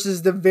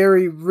versus the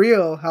very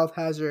real health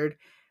hazard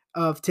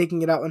of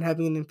taking it out and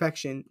having an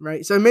infection,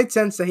 right? So it made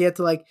sense that he had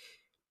to like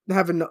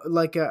have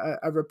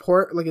a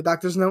report, like a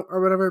doctor's note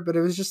or whatever, but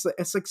it was just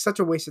it's like such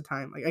a waste of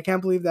time. Like I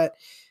can't believe that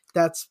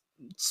that's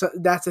so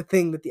that's a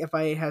thing that the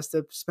FIA has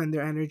to spend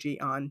their energy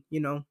on,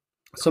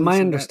 So my policing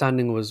that.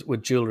 understanding was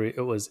with jewelry,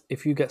 it was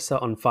if you get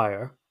set on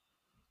fire,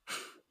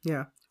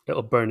 Yeah.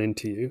 it'll burn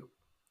into you.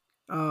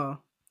 Oh.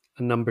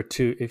 And number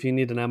two, if you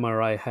need an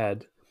MRI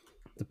head,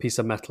 the piece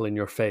of metal in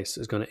your face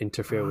is going to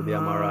interfere with the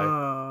MRI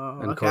Oh.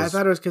 and Okay. I cause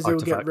thought it was because it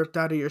would get artifact. ripped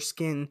out of your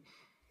skin,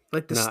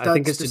 like the No, studs I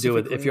think it's to do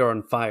with if specifically. you're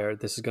on fire,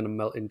 this is going to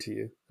melt into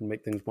you and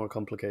make things more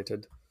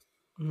complicated.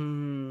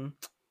 Hmm.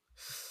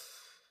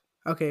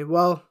 Okay,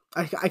 well,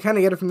 I kind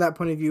of get it from that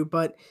point of view,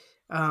 but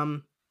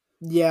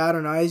yeah, I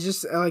don't know. It's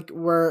just like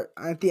we're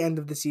at the end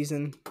of the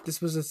season.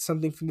 This was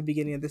something from the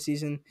beginning of the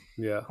season.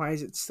 Yeah. Why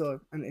is it still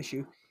an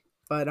issue?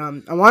 But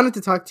I wanted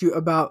to talk to you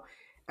about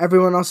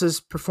everyone else's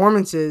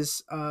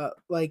performances.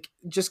 Like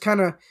just kind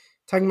of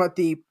talking about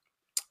the,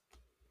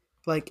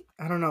 like,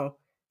 I don't know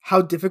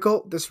how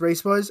difficult this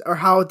race was or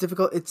how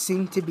difficult it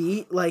seemed to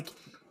be. Like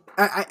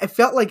I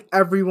felt like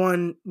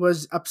everyone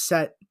was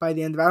upset by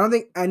the end of it. I don't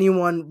think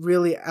anyone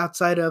really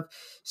outside of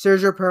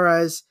Sergio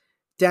Perez,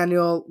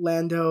 Daniel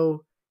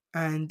Lando,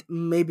 and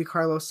maybe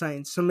Carlos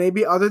Sainz. So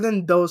maybe other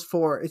than those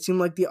four, it seemed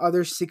like the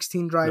other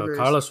 16 No, drivers.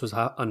 Carlos was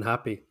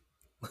unhappy.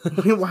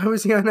 Why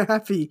was he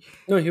unhappy?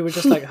 No, he was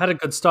just like had a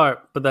good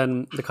start, but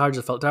then the car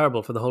just felt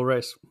terrible for the whole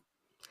race.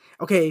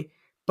 Okay,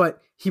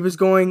 but he was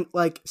going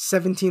like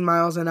 17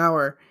 miles an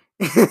hour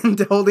and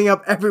holding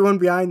up everyone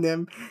behind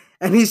him,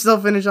 and he still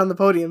finished on the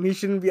podium. He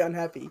shouldn't be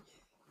unhappy.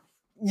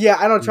 Yeah,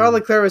 I know Charles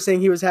Leclerc was saying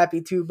he was happy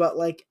too, but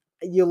like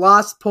you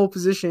lost pole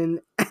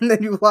position and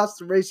then you lost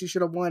the race you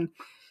should have won.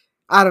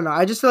 I don't know.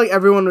 I just feel like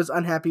everyone was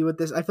unhappy with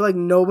this. I feel like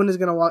no one is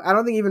going to walk. I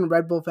don't think even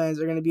Red Bull fans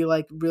are going to be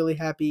like really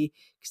happy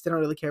because they don't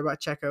really care about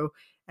Checo.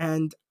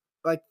 And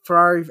like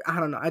Ferrari, I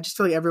don't know. I just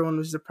feel like everyone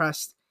was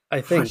depressed.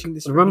 I think,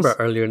 remember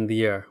earlier in the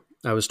year,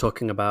 I was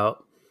talking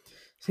about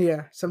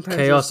sometimes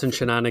chaos and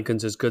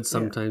shenanigans is good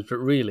sometimes, but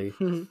really,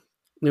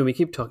 we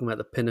keep talking about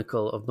the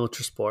pinnacle of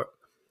motorsport.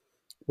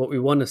 What we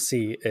want to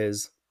see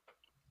is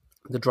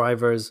the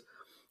drivers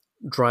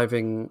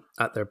driving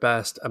at their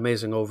best,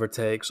 amazing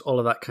overtakes, all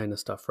of that kind of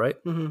stuff,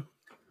 right? Mm-hmm.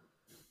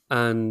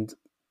 And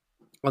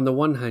on the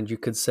one hand, you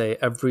could say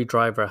every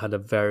driver had a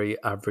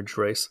very average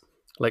race.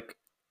 Like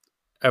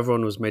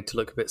everyone was made to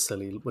look a bit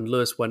silly. When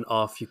Lewis went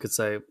off, you could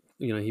say,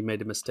 he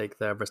made a mistake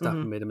there.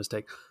 Verstappen made a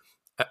mistake.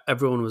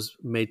 Everyone was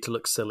made to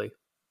look silly.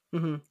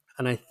 Mm-hmm.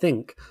 And I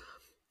think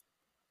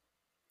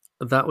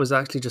that was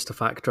actually just a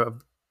factor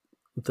of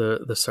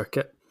the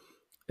circuit.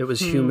 It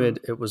was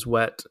humid, it was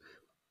wet,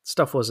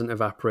 stuff wasn't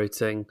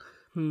evaporating.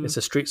 It's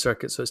a street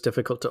circuit, so it's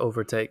difficult to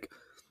overtake.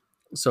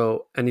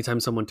 So anytime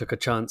someone took a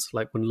chance,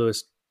 like when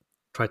Lewis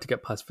tried to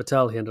get past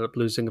Vettel, he ended up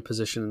losing a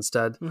position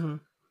instead.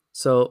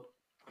 So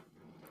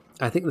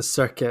I think the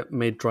circuit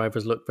made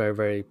drivers look very,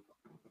 very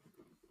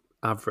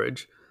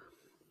average.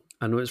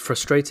 And it was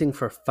frustrating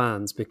for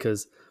fans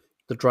because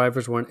the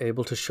drivers weren't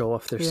able to show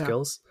off their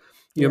skills.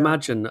 You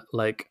imagine,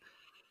 like,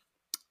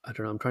 I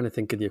don't know, I'm trying to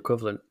think of the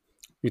equivalent.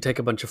 You take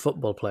a bunch of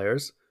football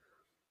players,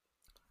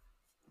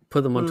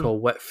 put them onto a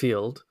wet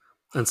field,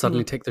 and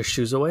suddenly take their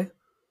shoes away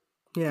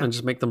and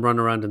just make them run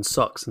around in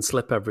socks and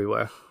slip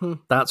everywhere.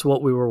 That's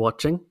what we were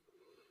watching.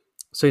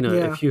 So,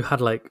 if you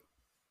had like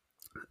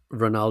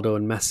Ronaldo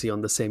and Messi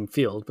on the same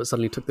field, but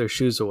suddenly took their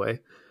shoes away,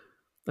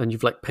 and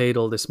you've like paid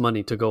all this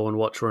money to go and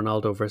watch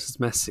Ronaldo versus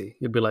Messi,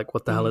 you'd be like,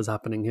 what the hell is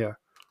happening here?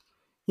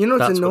 What's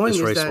That's annoying what this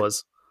is race that,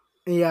 was.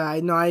 Yeah,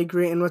 I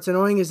agree. And what's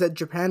annoying is that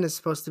Japan is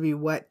supposed to be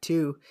wet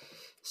too.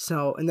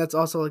 So, and that's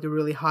also like a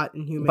really hot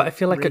and humid. But I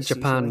feel like at race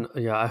Japan,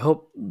 usually. I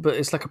hope, but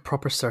it's like a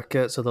proper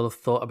circuit, so they'll have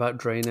thought about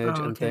drainage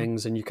and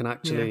things, and you can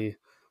actually,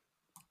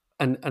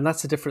 and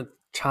that's a different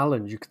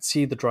challenge. You could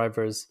see the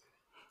drivers,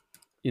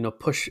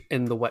 push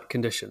in the wet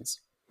conditions,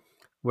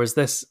 whereas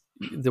this,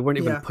 they weren't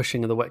even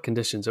pushing in the wet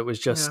conditions. It was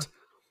just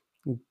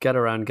get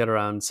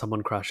around,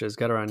 someone crashes,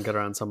 get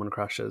around, someone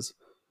crashes.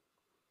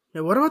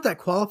 Yeah, what about that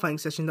qualifying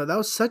session though? That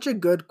was such a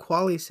good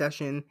quali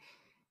session.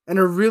 And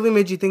it really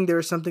made you think there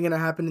was something going to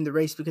happen in the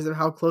race because of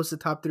how close the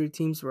top three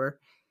teams were.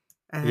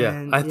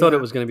 And, I thought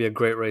it was going to be a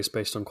great race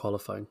based on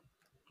qualifying.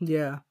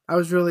 Yeah, I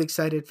was really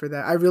excited for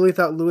that. I really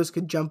thought Lewis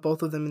could jump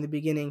both of them in the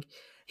beginning.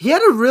 He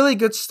had a really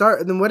good start.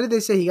 And then what did they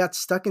say? He got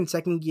stuck in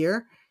second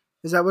gear?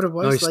 Is that what it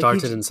was? No, he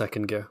started in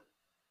second gear.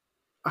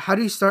 How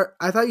do you start?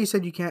 I thought you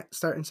said you can't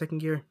start in second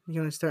gear. You can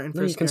only start in first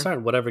gear. You can start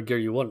in whatever gear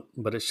you want,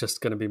 but it's just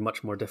going to be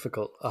much more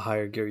difficult a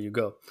higher gear you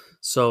go.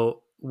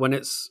 So when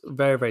it's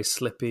very, very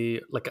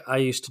slippy, like I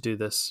used to do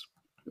this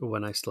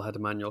when I still had a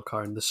manual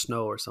car in the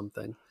snow or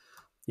something,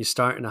 you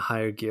start in a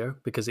higher gear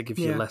because it gives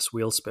you less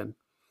wheel spin.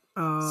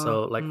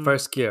 So like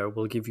first gear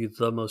will give you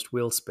the most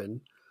wheel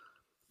spin,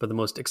 but the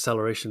most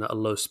acceleration at a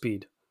low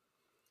speed.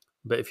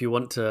 But if you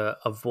want to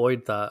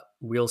avoid that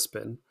wheel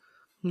spin,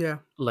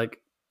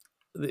 like,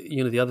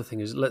 the other thing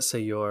is, let's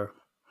say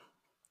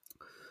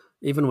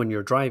even when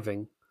you're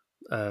driving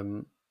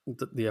the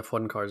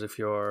F1 cars, if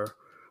you're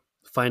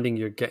finding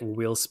you're getting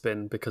wheel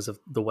spin because of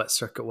the wet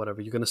circuit, whatever,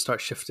 you're going to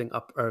start shifting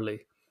up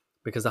early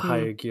because the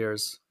higher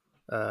gears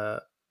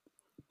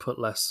put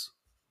less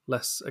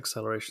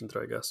acceleration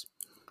through, I guess.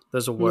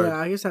 There's a word. Yeah,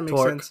 I guess that makes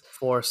Torque, sense.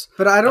 force.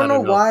 But I don't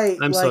know know. why.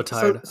 I'm so like,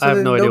 tired. so I have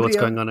then no idea nobody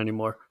what's going on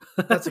anymore.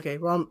 That's okay.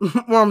 Well,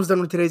 we're almost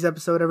done with today's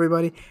episode,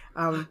 everybody.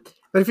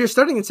 But if you're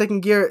starting in second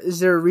gear, is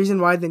there a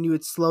reason why then you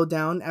would slow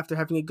down after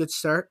having a good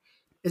start?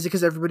 Is it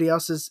because everybody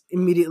else is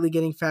immediately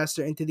getting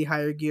faster into the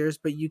higher gears,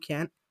 but you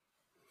can't?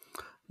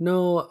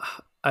 No,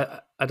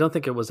 I don't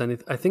think it was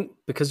anything. I think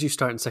because you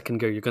start in second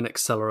gear, you're going to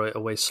accelerate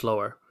away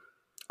slower.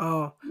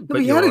 Oh, no, but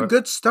But he had a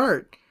good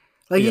start.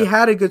 Like, he Yeah.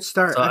 had a good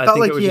start. So I I felt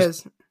think like it was he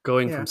just has.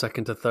 going yeah. from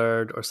second to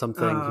third or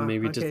something. He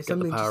maybe Okay, just get the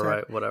something just power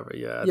happened. right, whatever.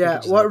 Yeah. I think Yeah, it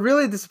just what happened.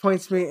 really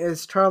disappoints me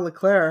is Charles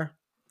Leclerc.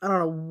 I don't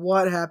know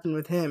what happened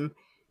with him.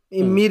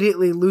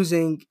 Immediately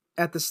losing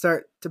at the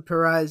start to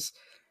Perez.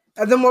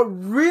 And then what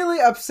really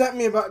upset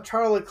me about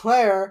Charles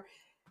Leclerc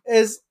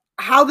is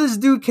how this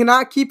dude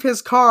cannot keep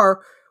his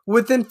car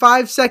within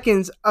 5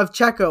 seconds of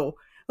Checo.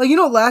 Like,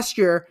 last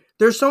year,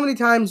 there's so many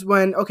times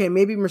when, okay,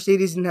 maybe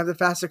Mercedes didn't have the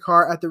faster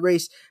car at the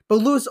race, but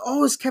Lewis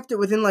always kept it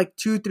within like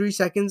 2-3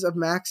 seconds of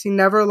Max. He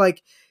never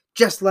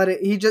just let it.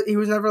 He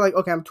was never like,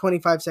 okay, I'm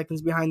 25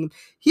 seconds behind them.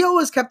 He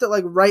always kept it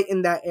like right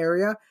in that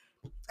area.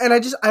 And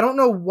I don't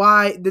know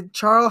why did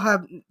Charles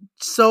have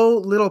so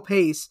little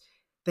pace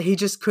that he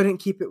just couldn't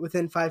keep it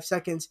within 5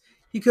 seconds.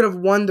 He could have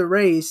won the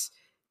race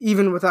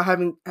even without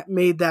having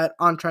made that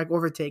on-track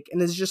overtake.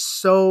 And it's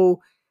just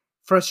so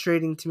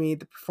frustrating to me,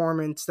 the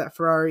performance that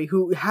Ferrari,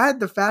 who had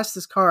the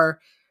fastest car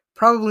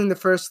probably in the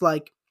first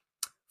 40%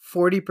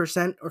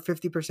 or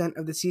 50%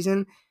 of the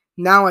season,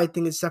 now I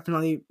think it's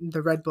definitely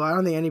the Red Bull. I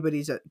don't think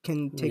anybody's that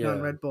can take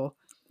on Red Bull.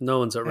 No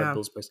one's at Red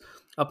Bull's place.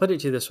 I'll put it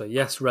to you this way.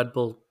 Yes, Red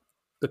Bull,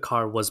 the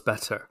car was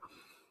better.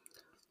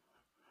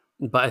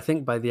 But I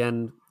think by the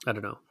end, I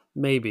don't know,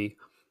 maybe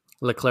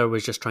Leclerc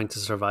was just trying to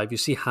survive. You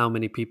see how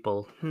many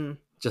people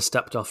just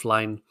stepped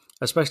offline,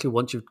 especially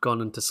once you've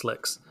gone into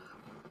slicks.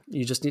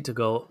 You just need to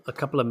go a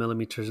couple of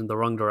millimeters in the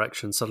wrong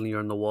direction. Suddenly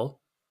you're in the wall.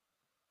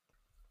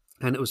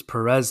 And it was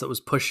Perez that was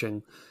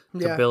pushing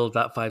to build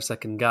that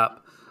 5-second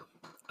gap.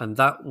 And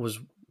that was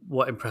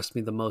what impressed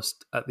me the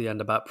most at the end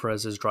about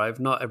Perez's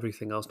drive. Not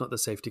everything else, not the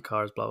safety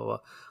cars, blah, blah, blah.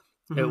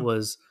 Mm-hmm. It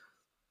was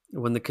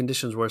when the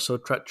conditions were so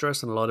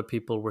treacherous and a lot of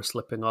people were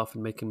slipping off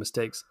and making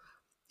mistakes,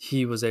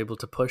 he was able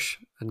to push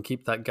and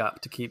keep that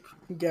gap to keep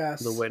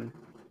the win.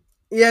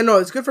 Yeah, no,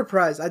 it's good for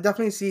Perez. I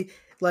definitely see,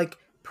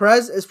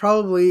 Perez is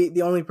probably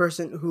the only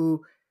person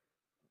who,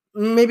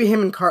 maybe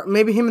him and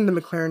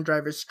the McLaren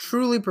drivers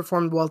truly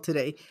performed well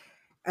today.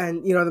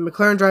 And, the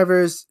McLaren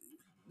drivers,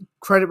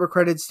 credit where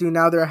credit's due.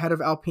 Now they're ahead of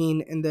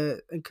Alpine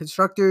in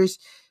constructors,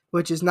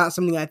 which is not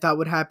something I thought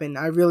would happen.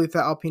 I really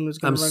thought Alpine was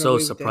going to run away with it. I'm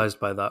so surprised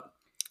by that.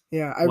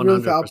 Yeah, I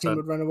really thought Alpine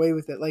would run away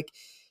with it.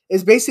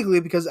 It's basically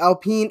because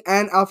Alpine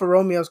and Alfa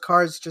Romeo's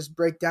cars just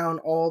break down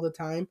all the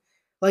time.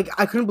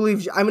 I couldn't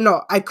believe.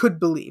 I could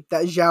believe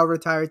that Zhou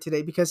retired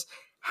today, because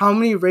how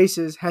many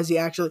races has he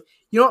actually?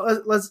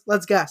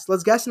 Let's guess.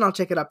 Let's guess, and I'll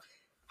check it up.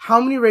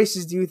 How many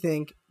races do you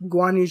think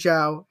Guan Yu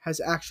Zhou has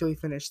actually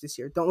finished this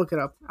year? Don't look it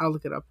up. I'll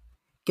look it up.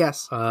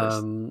 Guess.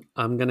 First.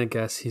 I'm gonna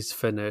guess he's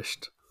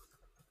finished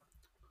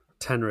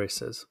 10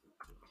 races.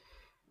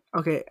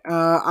 Okay.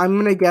 I'm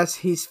gonna guess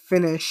he's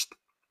finished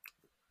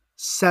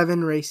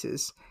 7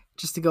 races,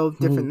 just to go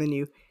different than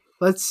you.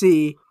 Let's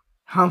see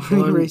how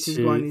many races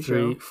Guan Yu Zhou.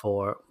 1, 2, 3,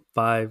 4,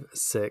 5,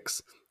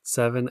 6,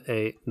 7,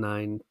 8,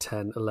 9,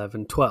 10,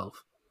 11,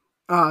 12.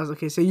 Ah,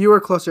 okay. So you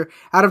were closer.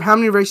 Out of how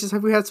many races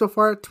have we had so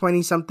far?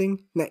 20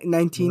 something?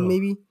 19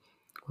 maybe?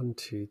 1,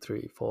 2,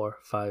 3, 4,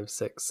 5,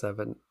 6,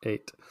 7,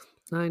 8,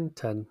 9,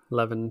 10,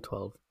 11,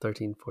 12,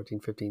 13, 14,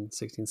 15,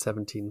 16,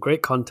 17.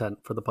 Great content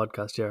for the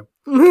podcast here.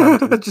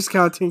 Just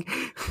counting.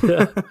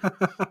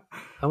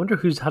 I wonder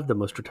who's had the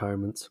most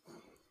retirements.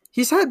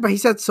 He's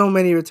had so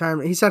many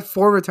retirements. He's had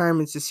 4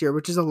 retirements this year,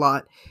 which is a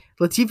lot.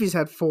 Latifi's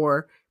had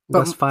 4. But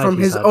that's 5 from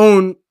his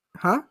own...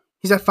 Huh?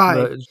 He's had 5.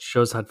 No,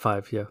 Show's had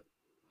 5, yeah.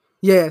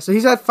 Yeah, so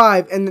he's had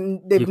 5,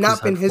 and they've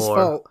not been his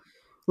fault.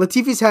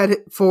 Latifi's had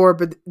 4,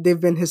 but they've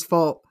been his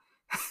fault.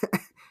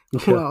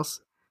 Who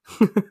else?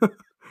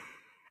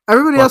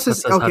 Everybody else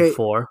is okay. Had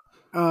 4.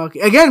 Okay,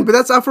 again, but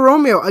that's Alfa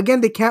Romeo.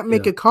 Again, they can't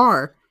make a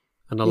car.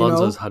 And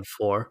Alonso's had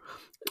 4.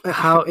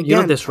 How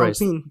this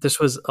race? Alpine. This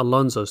was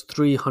Alonso's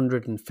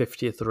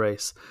 350th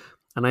race,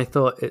 and I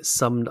thought it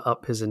summed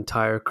up his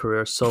entire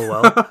career so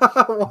well.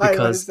 Why?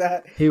 Because is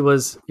that? He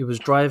was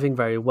driving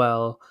very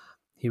well.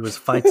 He was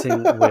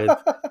fighting with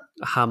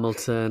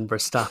Hamilton,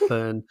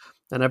 Verstappen,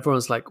 and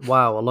everyone's like,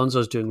 "Wow,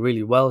 Alonso's doing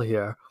really well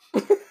here."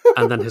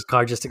 And then his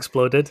car just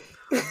exploded,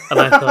 and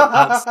I thought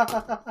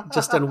that's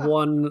just in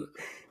one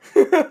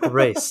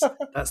race.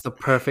 That's the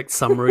perfect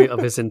summary of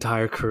his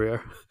entire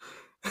career.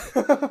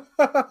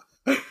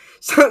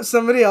 So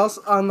somebody else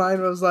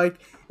online was like,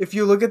 if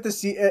you look at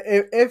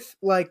if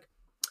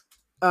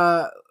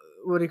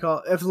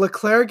if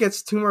Leclerc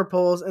gets 2 more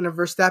poles and if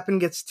Verstappen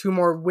gets 2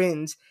 more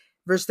wins,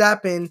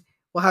 Verstappen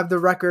will have the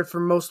record for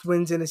most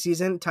wins in a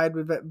season, tied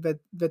with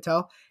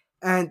Vettel,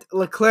 and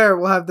Leclerc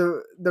will have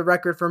the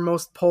record for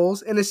most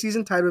poles in a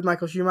season, tied with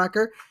Michael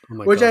Schumacher,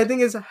 which God. I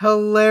think is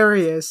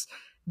hilarious.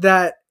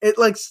 That it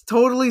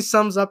totally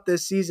sums up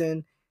this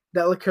season.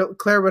 that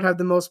Leclerc would have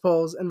the most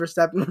poles and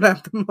Verstappen would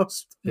have the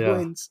most Yeah.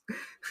 wins.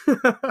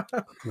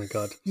 Oh my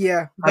god.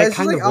 Yeah, I it's just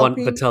kind like of want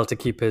Alpine, Vettel to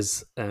keep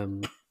his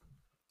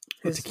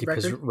his his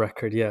record.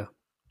 record. Yeah,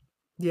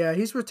 Yeah,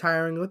 he's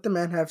retiring. Let the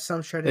man have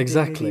some strategy maybe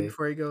exactly.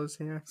 before he goes.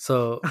 Yeah.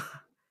 So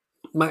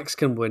Max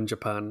can win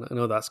Japan. I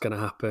know that's going to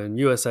happen.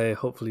 USA,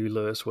 hopefully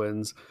Lewis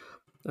wins,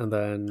 and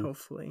then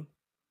Hopefully.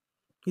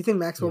 You think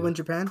Max will Yeah. win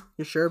Japan?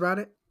 You're sure about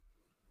it?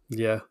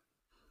 yeah,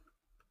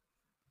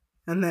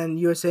 And then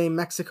USA,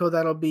 Mexico,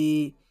 that'll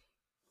be,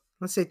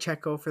 let's say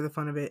Checo for the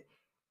fun of it.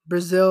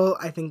 Brazil,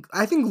 I think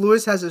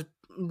Lewis has a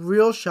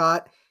real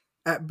shot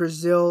at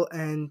Brazil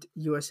and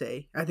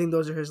USA. I think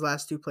those are his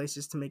last two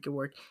places to make it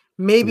work.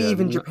 Maybe yeah,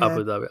 even Abu Japan.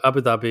 Dhabi.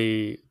 Abu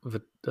Dhabi,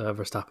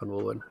 Verstappen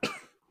will win.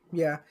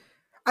 Yeah.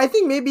 I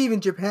think maybe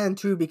even Japan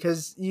too,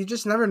 because you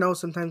just never know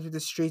sometimes with the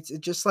streets. It's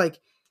just like,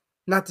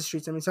 not the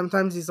streets. I mean,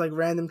 sometimes these like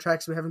random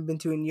tracks we haven't been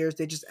to in years,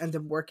 they just end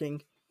up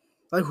working.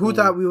 Like, who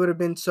thought we would have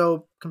been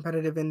so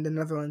competitive in the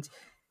Netherlands?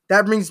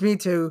 That brings me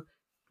to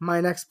my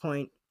next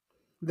point,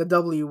 the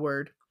W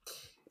word.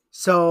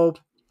 So,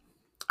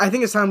 I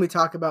think it's time we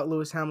talk about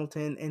Lewis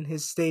Hamilton and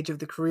his stage of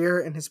the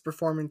career and his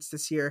performance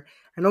this year.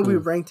 I know we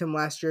ranked him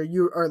last year.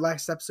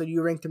 Last episode,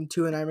 you ranked him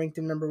 2 and I ranked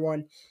him number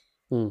 1.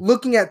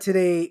 Looking at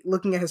today,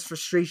 looking at his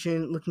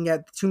frustration, looking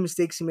at the 2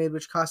 mistakes he made,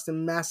 which cost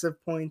him massive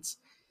points,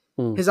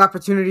 his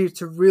opportunity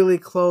to really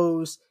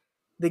close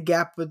the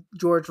gap with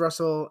George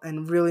Russell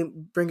and really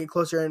bring it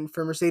closer, and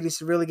for Mercedes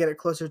to really get it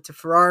closer to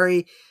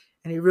Ferrari,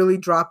 and he really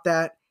dropped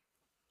that.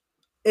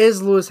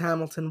 Is Lewis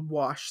Hamilton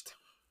washed?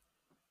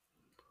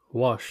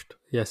 Washed.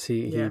 Yes,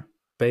 he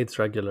bathes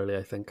regularly,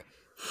 I think.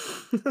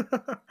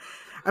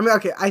 I mean,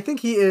 okay, I think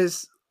he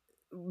is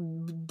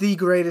the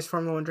greatest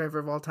Formula 1 driver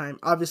of all time.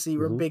 Obviously,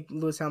 we're big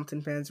Lewis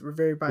Hamilton fans. We're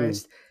very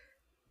biased.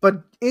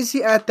 But is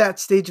he at that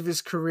stage of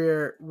his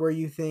career where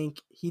you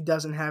think he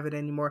doesn't have it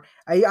anymore?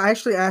 I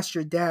actually asked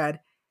your dad,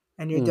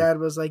 and your dad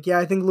was like, yeah,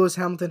 I think Lewis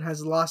Hamilton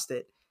has lost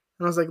it.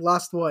 And I was like,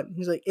 lost what?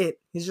 He's like,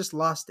 he's just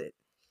lost it.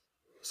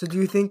 So do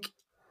you think...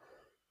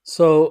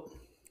 So,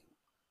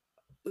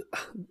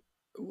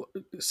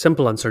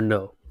 simple answer,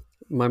 no.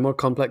 My more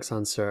complex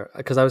answer,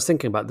 because I was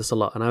thinking about this a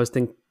lot, and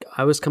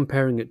I was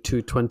comparing it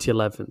to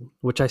 2011,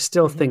 which I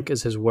still think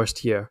is his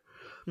worst year.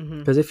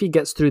 Because if he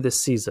gets through this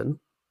season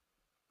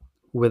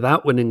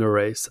without winning a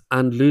race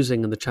and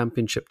losing in the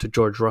championship to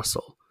George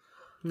Russell,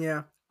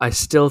 yeah, I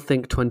still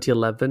think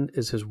 2011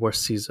 is his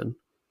worst season.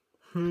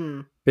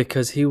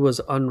 Because he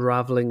was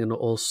unraveling in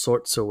all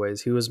sorts of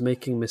ways. He was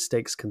making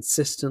mistakes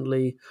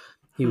consistently.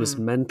 He was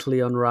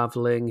mentally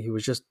unraveling. He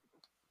was just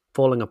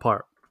falling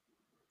apart.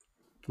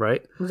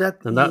 Right? Was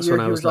that and that's when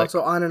I was like,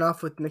 also on and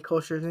off with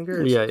Nicole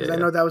Scherzinger? Yeah, Because I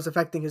know that was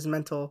affecting his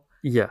mental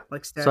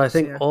status. So I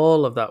think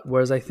all of that,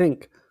 whereas I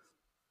think,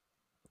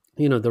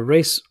 the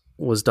race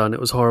was done, it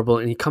was horrible,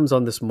 and he comes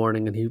on this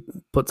morning and he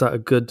puts out a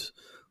good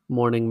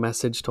morning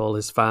message to all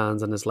his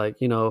fans and is like,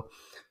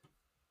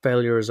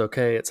 failure is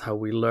okay, it's how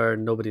we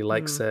learn, nobody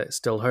likes it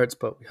still hurts,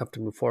 but we have to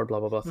move forward, blah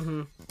blah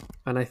blah.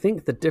 And I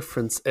think the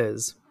difference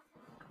is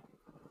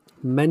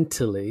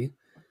mentally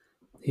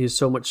he's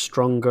so much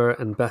stronger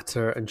and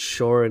better and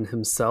sure in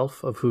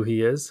himself of who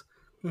he is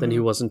than he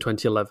was in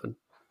 2011.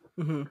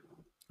 And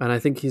I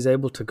think he's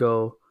able to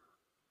go,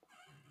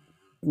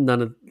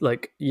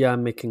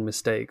 I'm making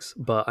mistakes,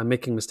 but I'm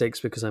making mistakes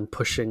because I'm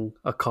pushing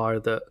a car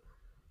that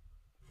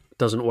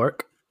doesn't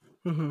work.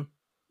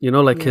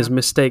 His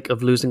mistake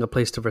of losing a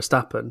place to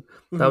Verstappen,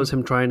 that was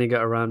him trying to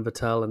get around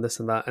Vettel and this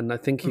and that. And I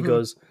think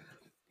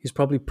he's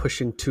probably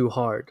pushing too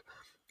hard.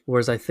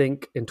 Whereas I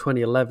think in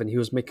 2011, he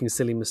was making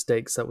silly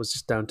mistakes that was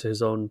just down to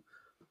his own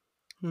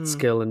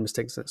skill and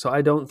mistakes. So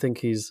I don't think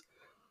he's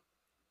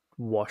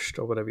washed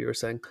or whatever you were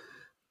saying.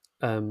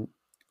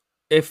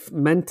 If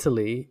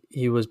mentally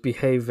he was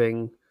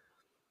behaving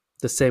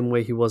the same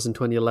way he was in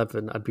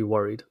 2011, I'd be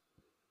worried.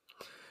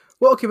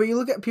 Well, okay, but you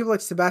look at people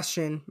like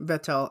Sebastian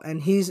Vettel,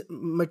 and he's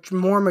much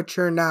more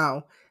mature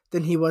now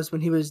than he was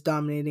when he was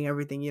dominating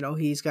everything.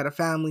 He's got a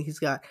family, he's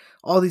got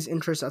all these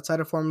interests outside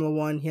of Formula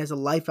 1, he has a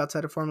life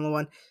outside of Formula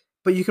 1.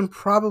 But you can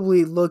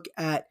probably look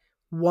at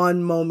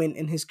one moment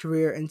in his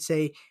career and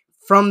say,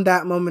 from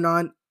that moment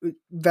on,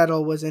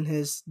 Vettel was in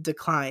his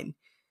decline.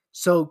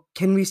 So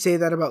can we say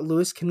that about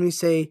Lewis? Can we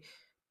say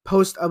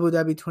post Abu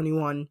Dhabi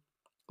 21,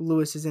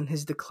 Lewis is in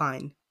his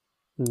decline?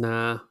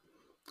 Nah,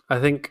 I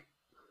think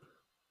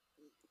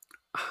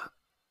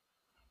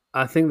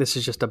this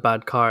is just a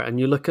bad car. And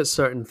you look at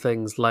certain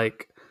things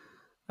like,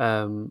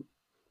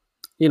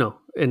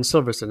 in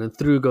Silverstone, and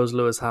through goes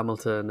Lewis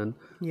Hamilton, and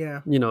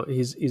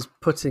he's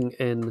putting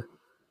in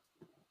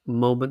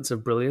moments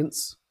of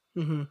brilliance,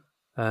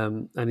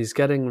 and he's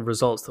getting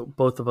results that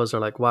both of us are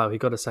like, wow, he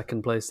got a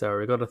second place there,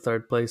 or he got a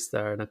third place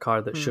there in a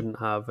car that shouldn't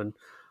have, and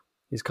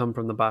he's come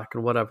from the back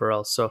and whatever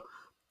else. So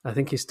I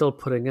think he's still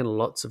putting in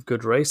lots of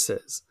good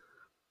races,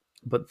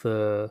 but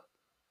the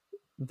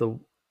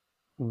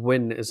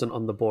win isn't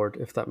on the board,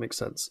 if that makes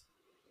sense.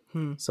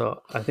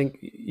 So I think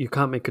you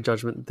can't make a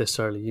judgment this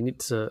early. You need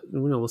to,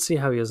 we'll see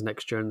how he is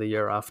next year and the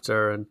year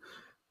after, and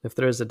if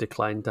there is a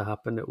decline to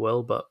happen, it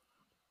will. But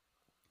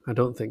I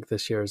don't think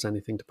this year is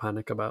anything to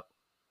panic about.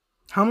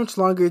 How much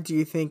longer do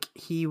you think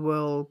he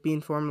will be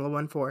in Formula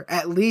One for?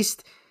 At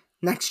least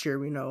next year,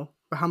 we know.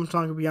 But how much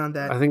longer beyond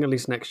that? I think at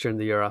least next year and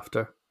the year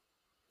after.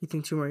 You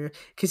think 2 more years?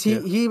 Because Yeah.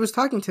 he was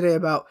talking today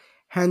about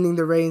handing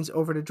the reins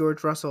over to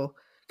George Russell.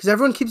 Because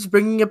everyone keeps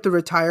bringing up the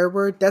retire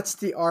word. That's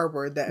the R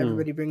word that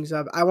everybody brings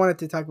up. I wanted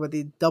to talk about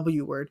the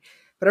W word.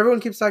 But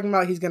everyone keeps talking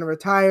about he's going to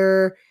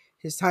retire.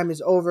 His time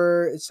is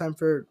over. It's time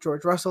for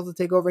George Russell to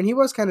take over. And he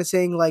was kind of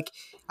saying, like,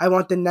 I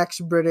want the next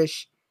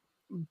British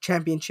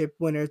championship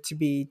winner to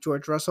be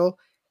George Russell.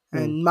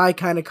 And my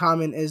kind of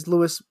comment is,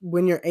 Lewis,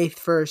 win your 8th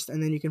first,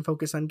 and then you can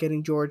focus on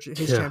getting George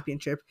his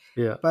championship.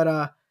 Yeah.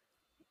 But,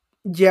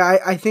 yeah,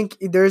 I think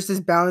there's this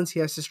balance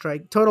he has to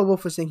strike. Total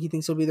Wolff was saying he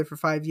thinks he'll be there for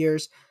 5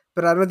 years,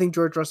 but I don't think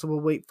George Russell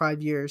will wait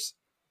 5 years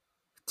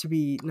to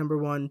be number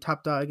one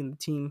top dog in the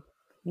team.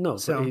 No,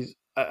 So- but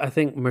I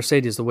think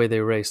Mercedes, the way they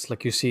race,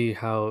 like you see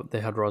how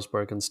they had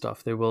Rosberg and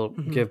stuff, they will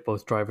give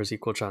both drivers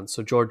equal chance.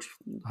 So George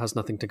has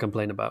nothing to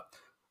complain about.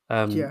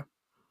 Yeah.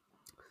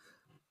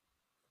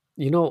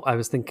 You know, I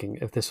was thinking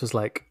if this was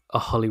like a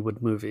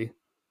Hollywood movie,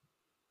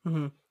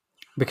 hmm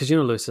because you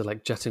know Lewis is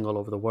like jetting all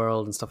over the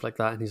world and stuff like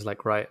that, and he's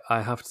like, right,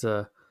 I have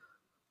to.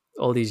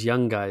 All these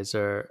young guys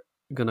are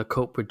gonna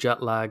cope with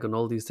jet lag and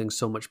all these things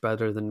so much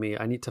better than me.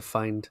 I need to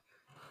find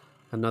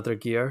another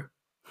gear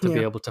to be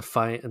Yeah. able to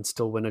fight and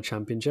still win a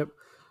championship.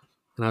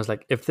 And I was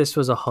like, if this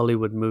was a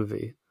Hollywood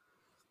movie,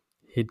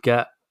 he'd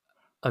get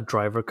a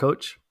driver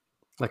coach.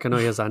 Like I know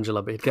he has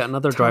Angela, but he'd get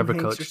another Tom driver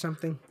Hanks or coach.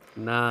 something.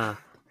 Nah,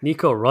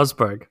 Nico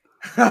Rosberg.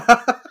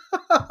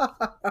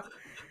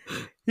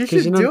 You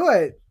should you know- do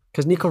it.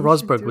 Because Nico You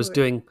should Rosberg do was it.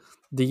 doing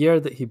the year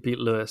that he beat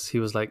Lewis, he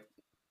was like,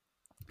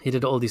 he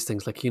did all these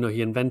things. Like, you know,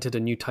 he invented a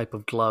new type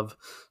of glove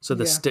so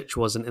the Yeah. stitch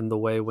wasn't in the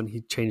way when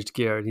he changed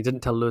gear. And he didn't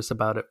tell Lewis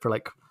about it for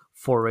like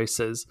 4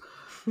 races.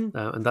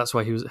 And that's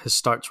why his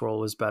starts were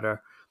always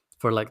better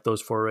for like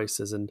those 4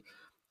 races. And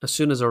as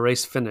soon as a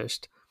race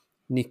finished,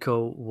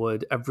 Nico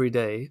would every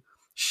day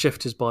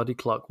shift his body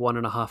clock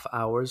 1.5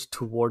 hours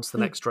towards the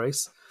next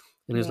race.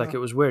 And he was like, Wow.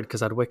 it was weird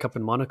because I'd wake up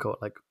in Monaco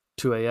at like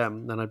 2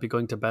 a.m. and I'd be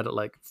going to bed at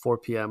like 4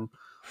 p.m.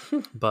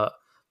 But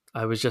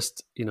I was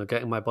just, you know,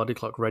 getting my body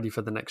clock ready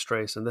for the next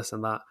race and this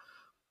and that.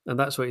 And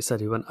that's what he said.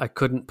 He went, I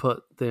couldn't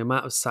put the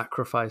amount of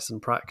sacrifice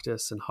and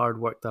practice and hard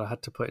work that I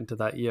had to put into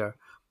that year.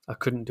 I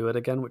couldn't do it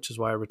again, which is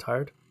why I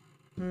retired.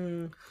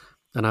 And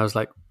I was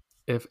like,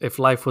 if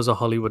life was a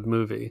Hollywood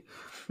movie,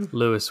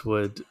 Lewis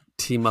would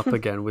team up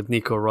again with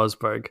Nico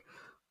Rosberg,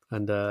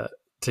 and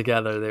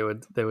together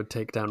they would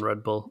take down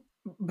Red Bull.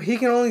 But he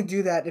can only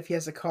do that if he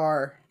has a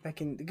car that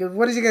can. Because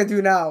what is he gonna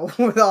do now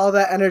with all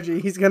that energy?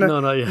 He's gonna.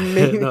 No, yeah,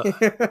 Maybe, no.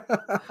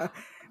 but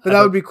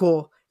that would be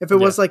cool if it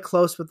was like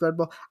close with Red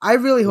Bull. I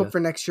really hope Yeah. for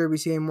next year we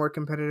see a more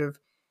competitive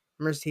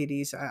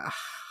Mercedes.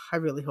 I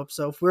really hope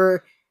so. If we're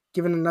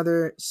given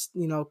another,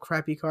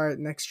 crappy car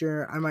next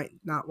year, I might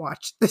not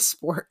watch this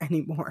sport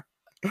anymore.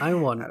 I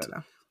want. I don't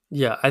know.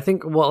 Yeah, I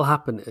think what will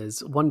happen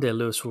is one day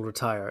Lewis will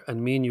retire,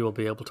 and me and you will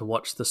be able to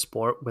watch the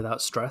sport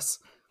without stress.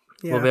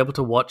 Yeah. We'll be able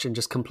to watch and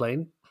just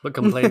complain, but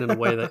complain in a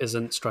way that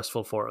isn't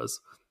stressful for us.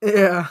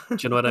 Yeah. Do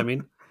you know what I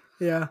mean?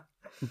 Yeah.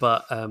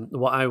 But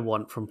what I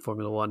want from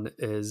Formula One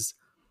is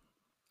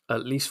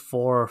at least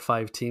 4 or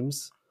 5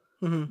 teams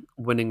hmm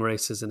winning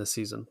races in a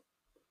season.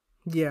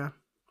 Yeah.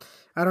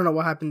 I don't know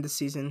what happened this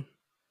season.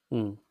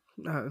 Mm.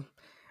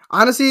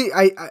 Honestly,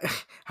 I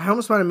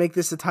almost want to make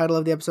this the title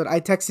of the episode. I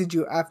texted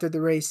you after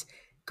the race,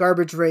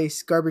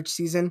 garbage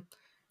season.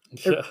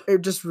 Yeah.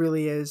 It just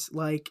really is.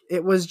 Like,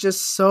 it was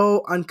just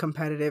so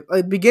uncompetitive.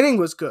 Like, the beginning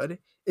was good.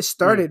 It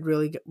started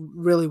really,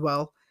 really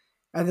well.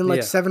 And then,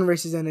 Yeah. 7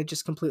 races in, it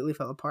just completely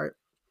fell apart.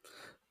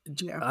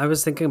 Yeah. I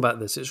was thinking about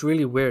this. It's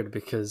really weird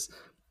because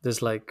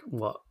there's like,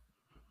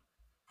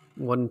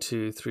 1,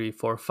 2, 3,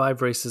 4,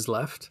 5 races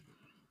left.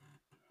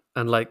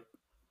 And like,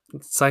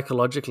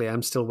 psychologically,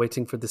 I'm still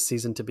waiting for this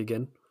season to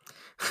begin.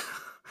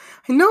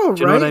 I know,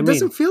 Do you know right? what I It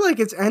doesn't mean? feel like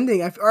it's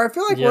ending. I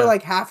feel like Yeah. we're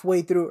like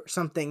halfway through or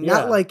something. Yeah.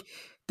 Not like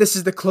this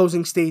is the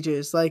closing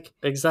stages. Like,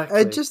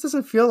 Exactly. it just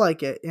doesn't feel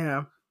like it.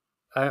 Yeah.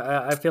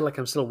 I feel like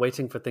I'm still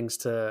waiting for things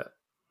to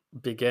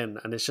begin,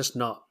 and it's just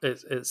not.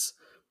 It's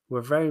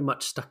we're very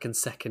much stuck in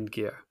second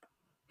gear.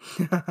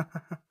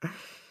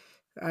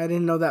 I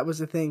didn't know that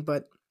was a thing,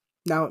 but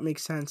now it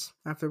makes sense.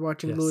 After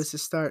watching Yes.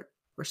 Lewis's start,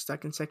 we're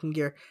stuck in second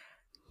gear.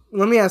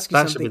 Let me ask you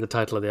That should something. be the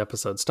title of the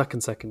episode. Stuck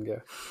in second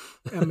gear.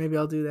 Maybe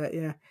I'll do that.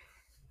 Yeah.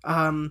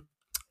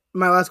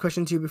 My last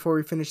question to you before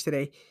we finish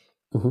today.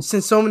 Mhm.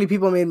 Since so many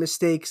people made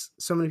mistakes,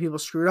 so many people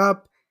screwed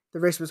up, the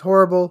race was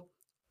horrible.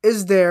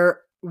 Is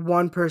there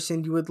one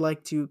person you would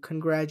like to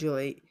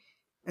congratulate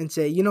and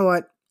say, you know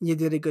what, you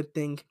did a good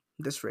thing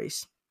this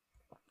race?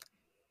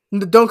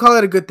 Don't call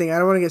it a good thing. I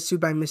don't want to get sued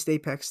by Missed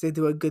Apex. They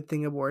do a good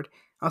thing award.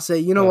 I'll say,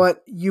 you know Yeah.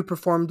 what, you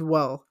performed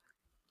well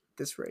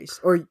this race.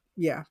 Or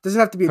yeah, doesn't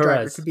have to be a driver. It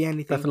Perez. could be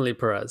anything. Definitely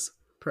Perez.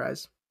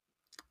 Perez.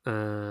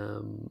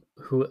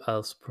 Who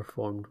else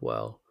performed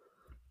well?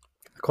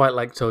 I quite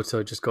like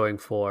Toto just going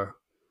for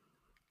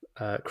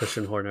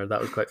Christian Horner.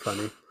 That was quite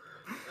funny.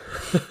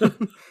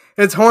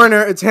 It's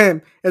Horner. It's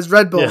him. It's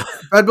Red Bull. Yeah.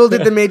 Red Bull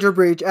did the major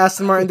breach.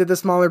 Aston Martin did the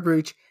smaller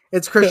breach.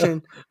 It's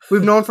Christian.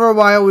 We've known for a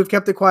while. We've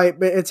kept it quiet,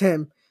 but it's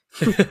him.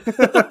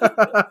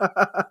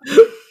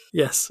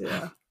 Yes.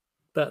 Yeah.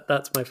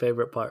 That's my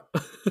favorite part.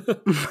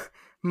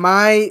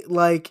 My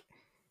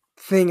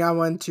thing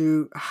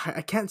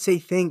I can't say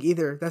thing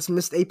either. That's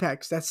Missed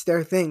Apex. That's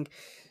their thing.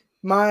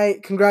 My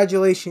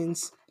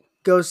congratulations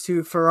goes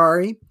to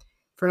Ferrari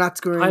for not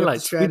screwing up the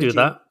Highlights. We strategy. do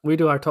that. We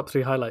do our top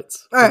 3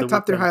 highlights. All right,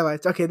 top 3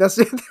 highlights. Okay, that's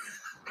it.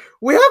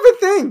 We have a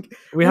thing.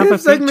 We have a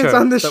segments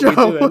on the that show. We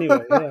do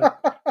anyway, yeah.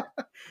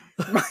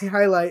 My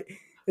highlight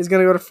is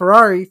going to go to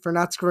Ferrari for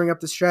not screwing up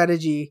the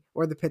strategy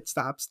or the pit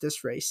stops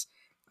this race.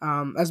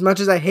 As much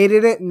as I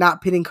hated it,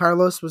 not pitting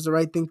Carlos was the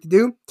right thing to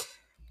do.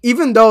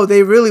 Even though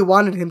they really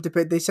wanted him to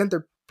pit, they sent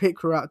their pit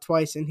crew out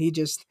twice, and he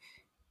just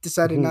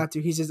decided not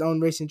to. He's his own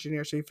race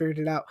engineer, so he figured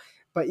it out.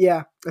 But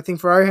yeah, I think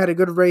Ferrari had a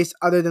good race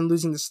other than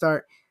losing the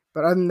start.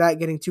 But other than that,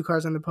 getting 2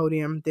 cars on the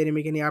podium, they didn't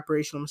make any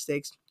operational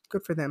mistakes.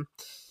 Good for them.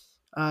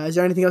 Is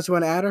there anything else you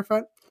want to add,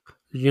 Arfat?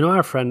 You know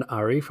our friend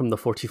Ari from the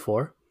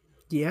 44?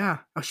 Yeah.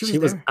 Oh, she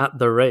was there. at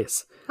the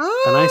race.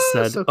 Oh, and I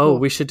said, so cool.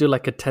 we should do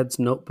like a Ted's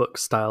Notebook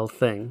style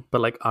thing,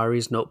 but like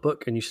Ari's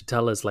notebook, and you should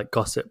tell us like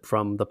gossip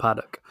from the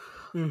paddock.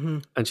 Mm-hmm.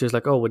 And she was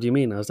like, oh, what do you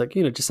mean? I was like,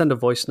 just send a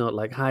voice note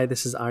like, hi,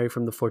 this is Ari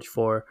from the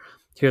 44.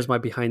 Here's my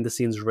behind the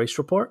scenes race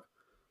report. ...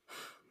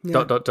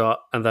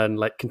 And then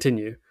like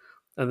continue.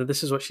 And then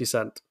this is what she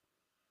sent.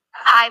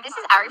 Hi, this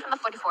is Ari from the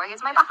 44.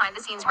 Here's my behind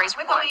the scenes race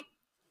report.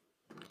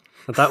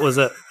 And that was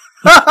it.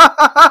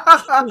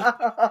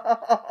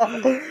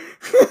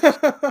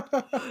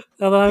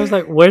 And then I was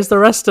like, where's the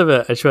rest of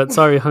it? And she went,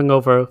 sorry,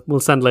 hungover.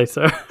 We'll send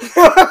later.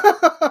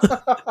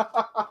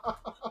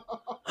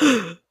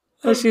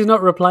 And she's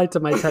not replied to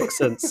my text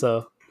since,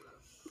 so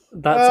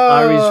that's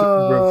Ari's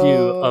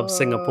review of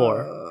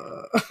Singapore.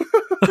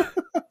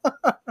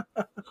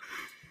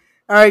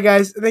 All right,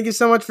 guys. Thank you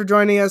so much for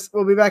joining us.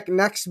 We'll be back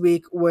next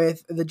week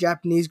with the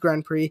Japanese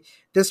Grand Prix.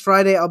 This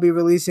Friday, we'll be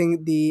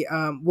releasing the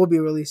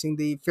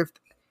 5th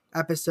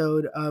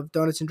episode of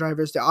Donuts and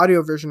Drivers, the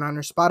audio version on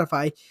our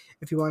Spotify,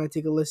 if you want to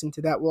take a listen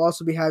to that. We'll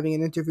also be having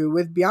an interview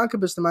with Bianca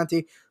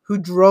Bustamante, who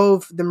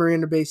drove the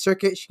Marina Bay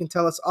Circuit. She can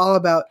tell us all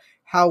about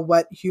how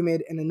wet,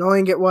 humid, and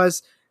annoying it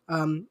was,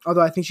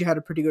 although I think she had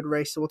a pretty good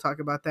race, so we'll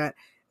talk about that.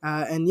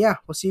 And yeah,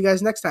 we'll see you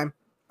guys next time.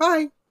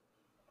 Bye!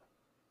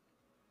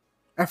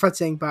 Arfat's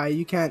saying bye.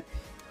 You can't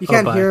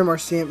hear him or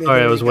see him.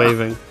 Sorry, I was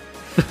waving.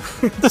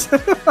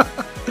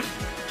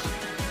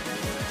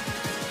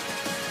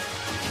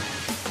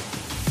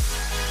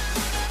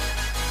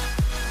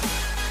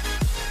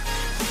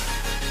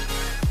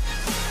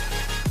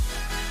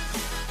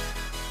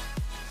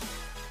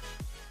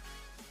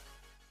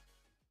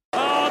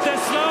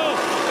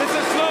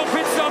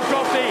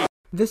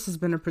 This has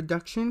been a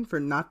production for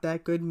Not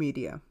That Good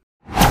Media.